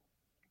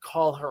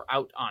call her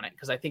out on it,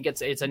 because I think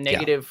it's a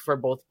negative for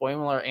both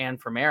Boimler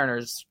and for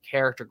Mariner's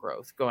character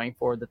growth going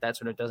forward, that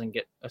sort of doesn't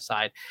get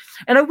aside.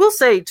 And I will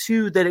say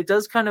too that it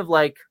does kind of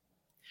like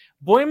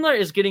Boimler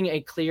is getting a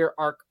clear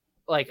arc,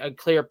 like a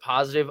clear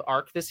positive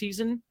arc this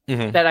season,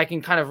 that I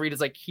can kind of read as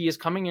like he is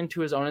coming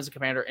into his own as a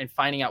commander and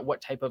finding out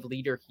what type of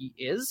leader he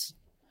is.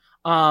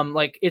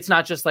 Like it's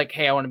not just like,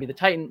 hey, I want to be the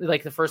Titan.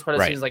 Like the first part of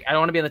the season is like, I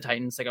don't want to be in the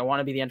Titans. Like I want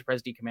to be the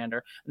Enterprise D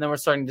commander. And then we're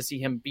starting to see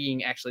him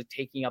being actually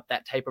taking up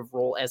that type of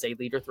role as a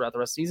leader throughout the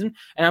rest of the season.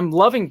 And I'm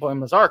loving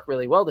Boimler's arc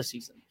really well this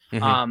season.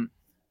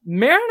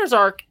 Mariner's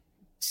arc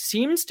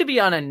seems to be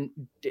on a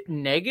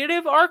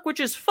negative arc,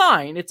 which is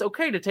fine. It's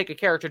okay to take a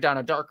character down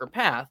a darker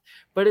path,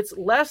 but it's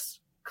less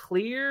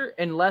clear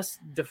and less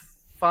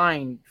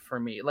defined for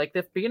me. Like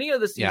the beginning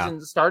of the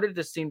season started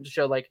to seem to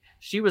show like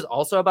she was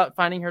also about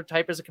finding her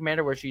type as a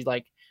commander, where she's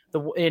like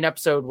in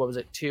episode, what was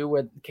it, 2,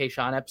 with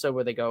Kay-Shan episode,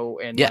 where they go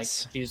and like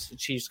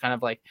she's kind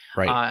of like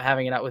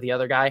having it out with the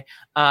other guy.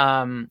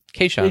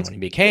 Kay-Shan when he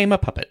became a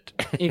puppet.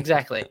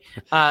 Exactly.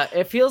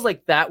 It feels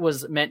like that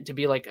was meant to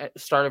be like a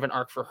start of an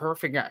arc for her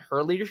figuring out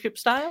her leadership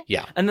style.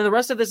 Yeah. And then the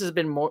rest of this has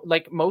been more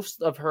like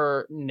most of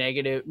her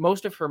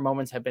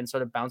moments have been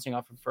sort of bouncing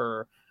off of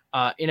her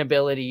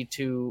inability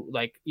to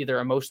like either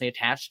emotionally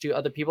attach to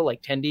other people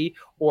like Tendi,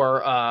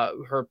 or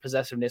her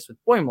possessiveness with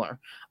Boimler,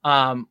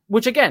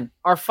 which again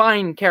are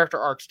fine character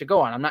arcs to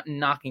go on. I'm not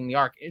knocking the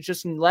arc. It's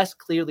just less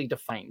clearly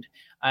defined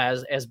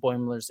as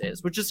Boimler's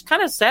is, which is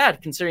kind of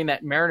sad considering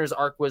that Mariner's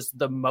arc was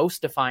the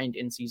most defined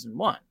in season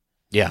 1.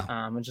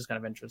 Yeah. Which is kind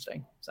of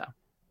interesting. So.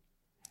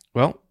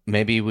 Well,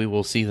 maybe we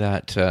will see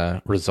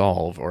that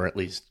resolve, or at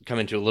least come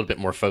into a little bit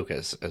more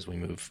focus as we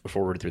move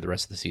forward through the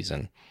rest of the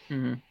season.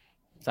 Mm-hmm.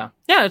 So,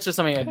 yeah, it's just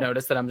something I've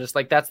noticed that I'm just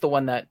like, that's the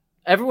one that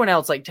everyone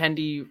else, like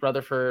Tendi,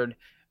 Rutherford,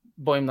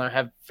 Boimler,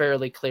 have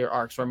fairly clear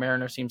arcs, where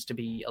Mariner seems to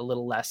be a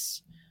little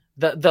less.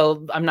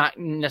 I'm not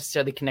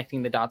necessarily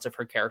connecting the dots of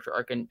her character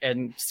arc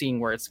and seeing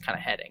where it's kind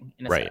of heading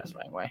in a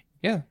satisfying way.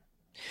 Yeah.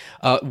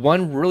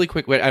 One really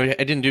quick way. I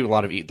didn't do a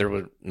lot of. There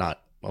were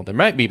not. Well, there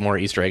might be more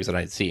Easter eggs than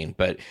I'd seen,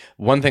 but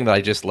one thing that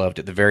I just loved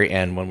at the very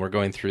end when we're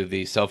going through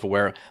the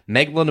self-aware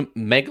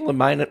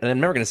megalomaniacal, and I'm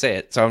never going to say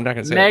it, so I'm not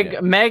going to say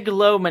it.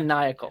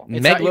 Megalomaniacal.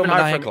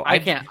 Megalomaniacal. I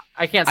can't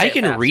say I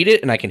can read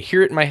it and I can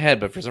hear it in my head,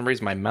 but for some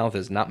reason my mouth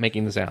is not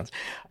making the sounds.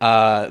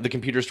 The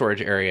computer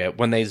storage area,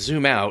 when they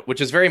zoom out,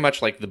 which is very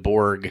much like the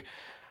Borg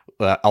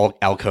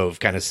alcove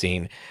kind of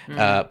scene,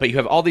 but you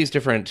have all these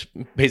different,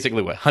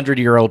 basically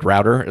 100-year-old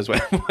router is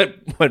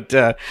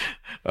what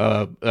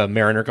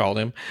Mariner called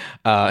him.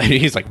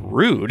 He's like,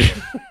 rude.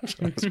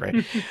 That's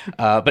great.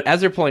 But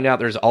as they're pulling out,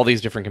 there's all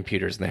these different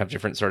computers, and they have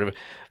different sort of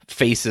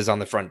faces on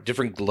the front,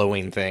 different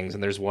glowing things,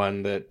 and there's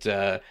one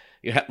that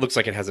looks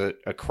like it has a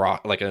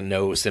cross, like a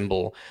no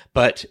symbol.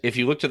 But if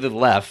you look to the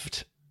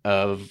left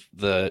of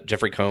the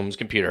Jeffrey Combs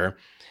computer,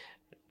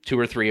 2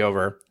 or 3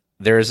 over,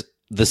 there's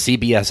the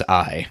CBS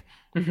eye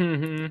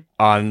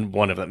on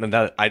one of them, and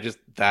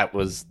that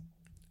was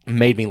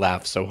made me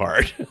laugh so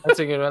hard. That's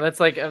a good one. That's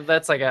like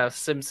a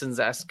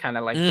Simpsons-esque kind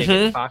of like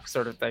Big Fox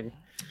sort of thing.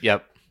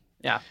 Yep.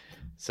 Yeah.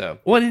 So,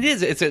 well, it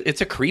is. It's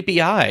a creepy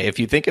eye if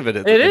you think of it,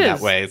 in that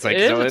way. It's like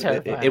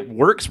it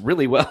works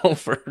really well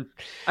for.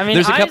 I mean,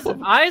 there's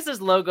eyes as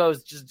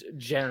logos just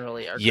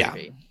generally are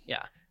creepy.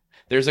 Yeah.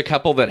 There's a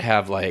couple that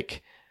have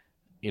like,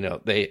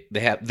 they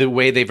have the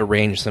way they've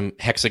arranged some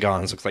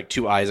hexagons looks like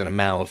two eyes and a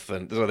mouth,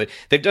 and so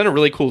they've done a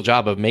really cool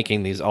job of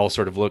making these all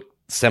sort of look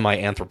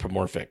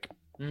semi-anthropomorphic.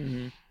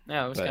 Mm-hmm.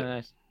 Yeah, it was kind of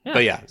nice. Yeah.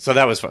 But yeah, so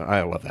that was fun.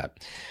 I love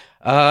that.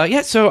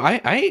 So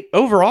I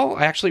overall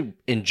I actually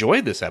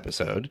enjoyed this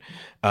episode.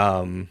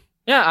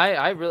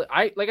 I really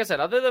like I said,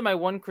 other than my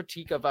one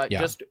critique of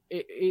just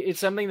it's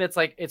something that's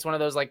like it's one of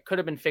those like could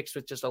have been fixed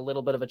with just a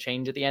little bit of a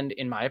change at the end,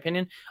 in my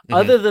opinion. Mm-hmm.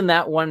 Other than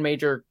that one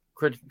major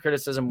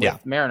criticism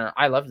with Mariner,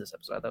 I loved this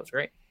episode. That was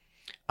great.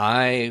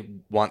 I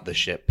want the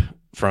ship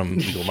from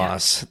Eagle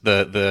Moss,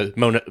 the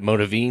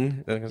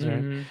Monavine.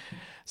 Mm-hmm.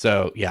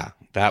 So yeah,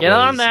 Get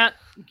on that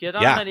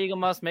Eagle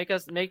Moss.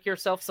 Make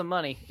yourself some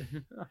money.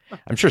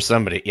 I'm sure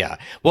somebody. Yeah.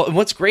 Well, and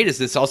what's great is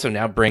this also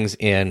now brings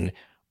in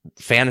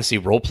fantasy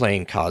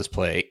role-playing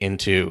cosplay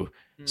into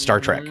Star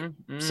Trek.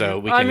 Mm-hmm. So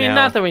we can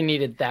not that we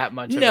needed that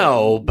much.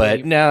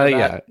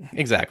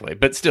 Exactly.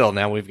 But still,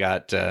 now we've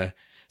got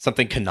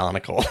something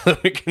canonical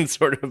that we can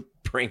sort of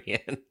bring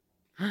in.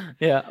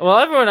 Yeah,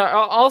 well,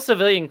 all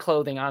civilian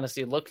clothing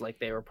honestly looked like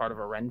they were part of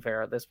a Ren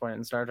fair at this point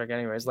in Star Trek.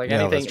 Anyways, like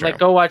anything, like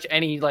go watch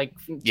any like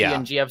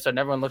TNG episode, and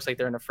everyone looks like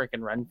they're in a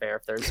freaking Ren fair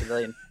if they're a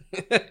civilian.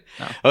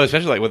 Oh,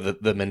 especially like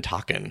with the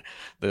Mintakan,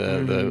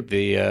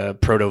 the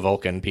Proto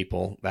Vulcan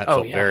people. That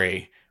felt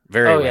very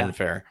Ren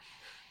fair.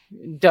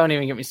 Don't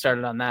even get me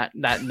started on that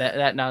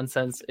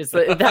nonsense. It's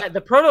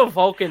the Proto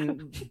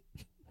Vulcan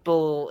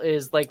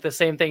is like the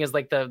same thing as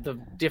like the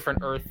different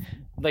Earth,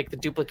 like the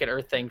duplicate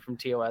Earth thing from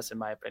TOS, in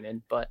my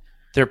opinion. But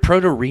they're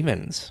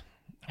Proto-Remans.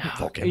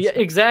 Vulcans. Yeah,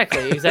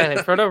 exactly.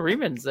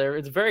 Proto-Remans.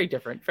 It's very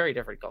different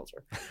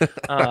culture.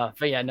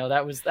 But yeah, no,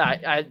 that was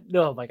I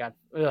oh my god,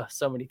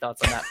 so many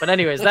thoughts on that. But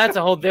anyways, that's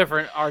a whole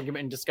different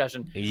argument and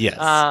discussion. Yes.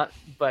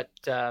 But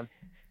yeah,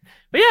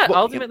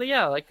 ultimately,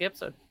 I like the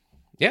episode.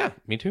 Yeah,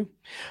 me too.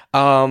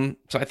 So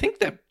I think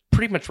that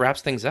pretty much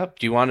wraps things up.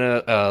 Do you want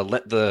to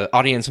let the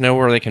audience know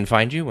where they can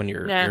find you when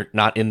you're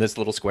not in this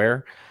little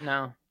square?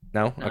 No.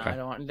 Okay. I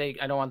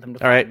don't want them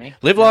to All find me.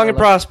 Live long and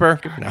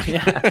prosper.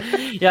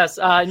 Yes.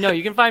 No,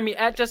 you can find me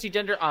at Jesse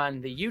Gender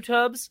on the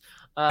YouTubes,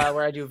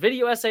 where I do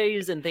video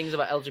essays and things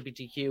about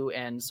LGBTQ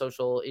and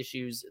social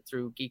issues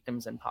through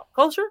geekdoms and pop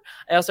culture.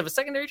 I also have a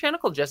secondary channel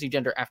called Jesse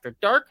Gender After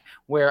Dark,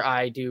 where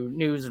I do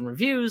news and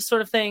reviews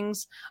sort of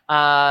things.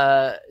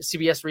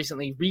 CBS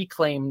recently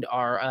reclaimed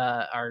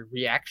our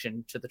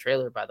reaction to the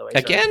trailer, by the way.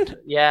 Again? So,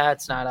 yeah,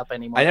 it's not up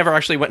anymore. I never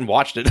actually went and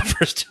watched it the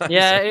first time.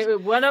 Yeah,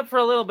 it went up for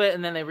a little bit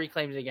and then they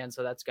reclaimed it again,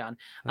 so that's gone.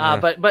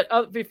 But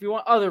if you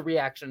want other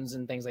reactions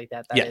and things like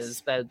that,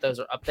 those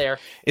are up there.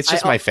 It's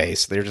just my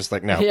face. They're just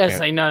like, no. Yes,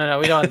 like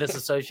no. We don't want this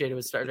associated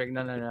with Star Trek.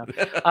 No.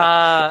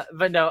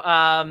 But no.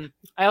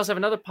 I also have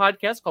another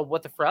podcast called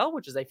What the Frel,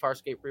 which is a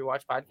Farscape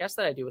rewatch podcast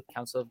that I do with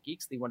Council of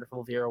Geeks, the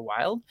wonderful Vera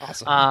Wild,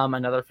 awesome.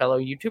 Another fellow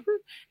YouTuber,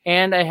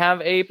 and I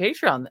have a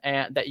Patreon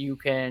that you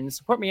can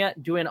support me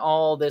at doing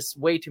all this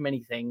way too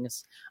many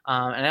things.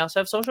 And I also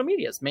have social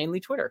medias, mainly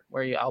Twitter,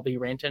 where I'll be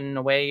ranting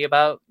away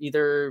about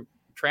either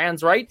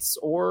trans rights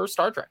or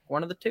Star Trek,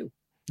 one of the two.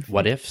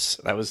 What ifs?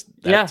 That was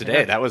today.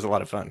 Yeah. That was a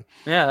lot of fun.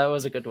 Yeah, that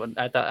was a good one.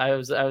 I thought I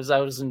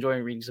was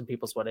enjoying reading some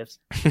people's what ifs.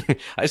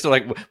 I used to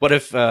like, what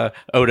if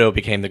Odo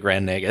became the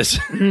Grand Nagus?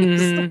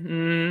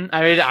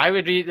 I mean,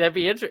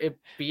 that'd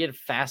be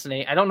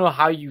fascinating. I don't know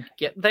how you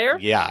get there.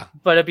 Yeah,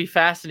 but it'd be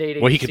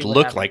fascinating. Well, he could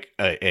look like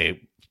a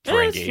Ferengi.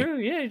 Yeah, that's true.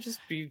 Yeah, just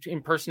be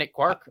impersonate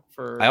Quark.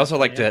 I also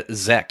liked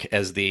Zek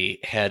as the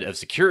head of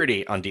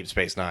security on Deep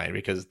Space Nine,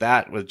 because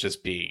that would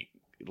just be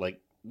like,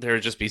 there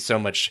would just be so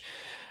much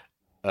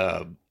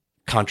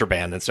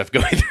contraband and stuff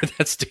going through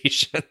that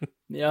station.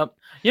 Yep.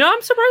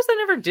 I'm surprised they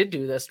never did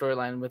do this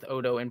storyline with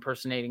Odo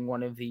impersonating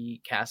one of the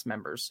cast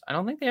members. I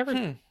don't think they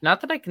ever,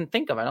 not that I can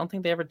think of, I don't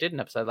think they ever did an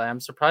episode like that. I'm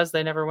surprised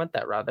they never went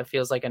that route. That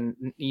feels like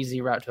an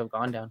easy route to have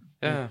gone down.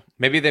 Yeah.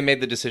 Maybe they made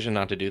the decision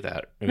not to do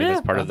that. Maybe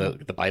that's part of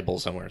the Bible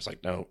somewhere. It's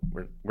like, no,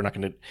 we're not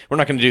going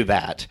to do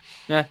that.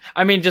 Yeah.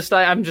 I mean,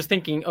 I'm just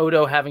thinking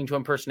Odo having to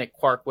impersonate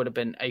Quark would have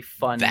been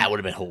that would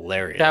have been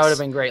hilarious. That would have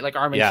been great. Like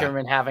Armin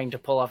Shimmerman having to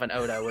pull off an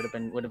Odo would have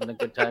been a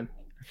good time.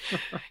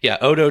 Yeah,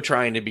 Odo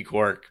trying to be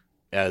Quark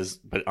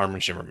but Armin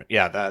Shimmerman.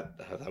 Yeah, that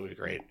would be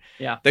great.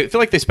 Yeah, I feel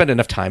like they spend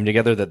enough time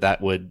together that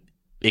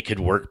it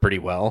could work pretty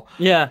well.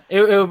 Yeah, it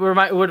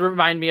would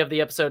remind me of the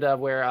episode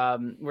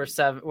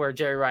where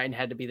Jerry Ryan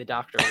had to be the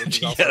Doctor, which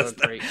is also a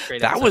great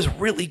that episode. Was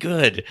really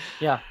good.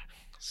 Yeah.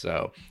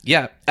 So,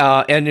 yeah.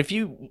 And if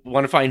you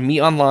want to find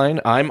me online,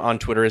 I'm on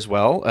Twitter as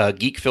well,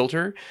 Geek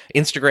Filter,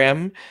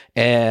 Instagram,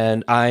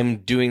 and I'm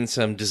doing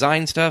some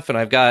design stuff, and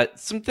I've got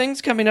some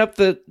things coming up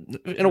in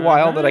a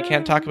while that I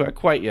can't talk about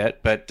quite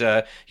yet, but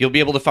you'll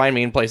be able to find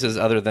me in places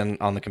other than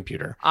on the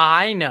computer.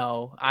 I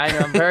know.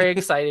 I'm very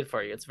excited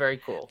for you. It's very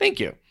cool. Thank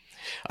you.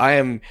 I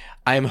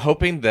am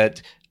hoping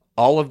that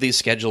all of these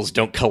schedules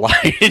don't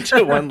collide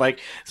into one. Like,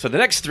 so the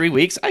next 3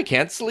 weeks, I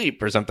can't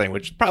sleep or something,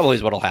 which probably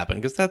is what'll happen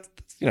because that's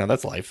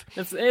life.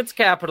 It's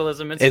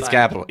capitalism. It's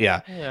capital.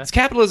 Yeah. It's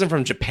capitalism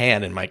from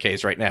Japan in my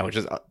case right now, which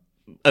is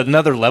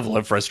another level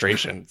of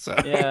frustration. So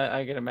yeah,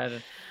 I can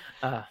imagine.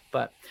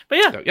 But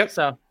yeah.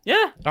 So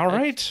yeah. All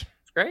right.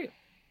 It's great.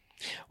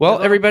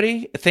 Well,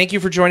 everybody, thank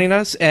you for joining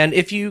us. And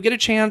if you get a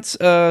chance,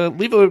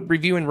 leave a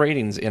review and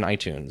ratings in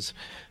iTunes.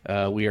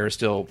 We are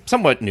still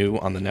somewhat new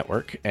on the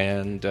network,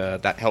 and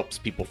that helps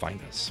people find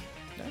us.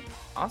 Okay.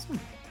 Awesome.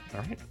 All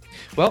right.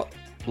 Well,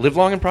 live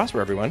long and prosper,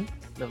 everyone.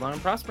 Live long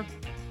and prosper.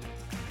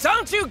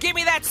 Don't you give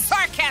me that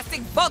sarcastic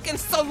Vulcan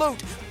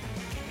salute!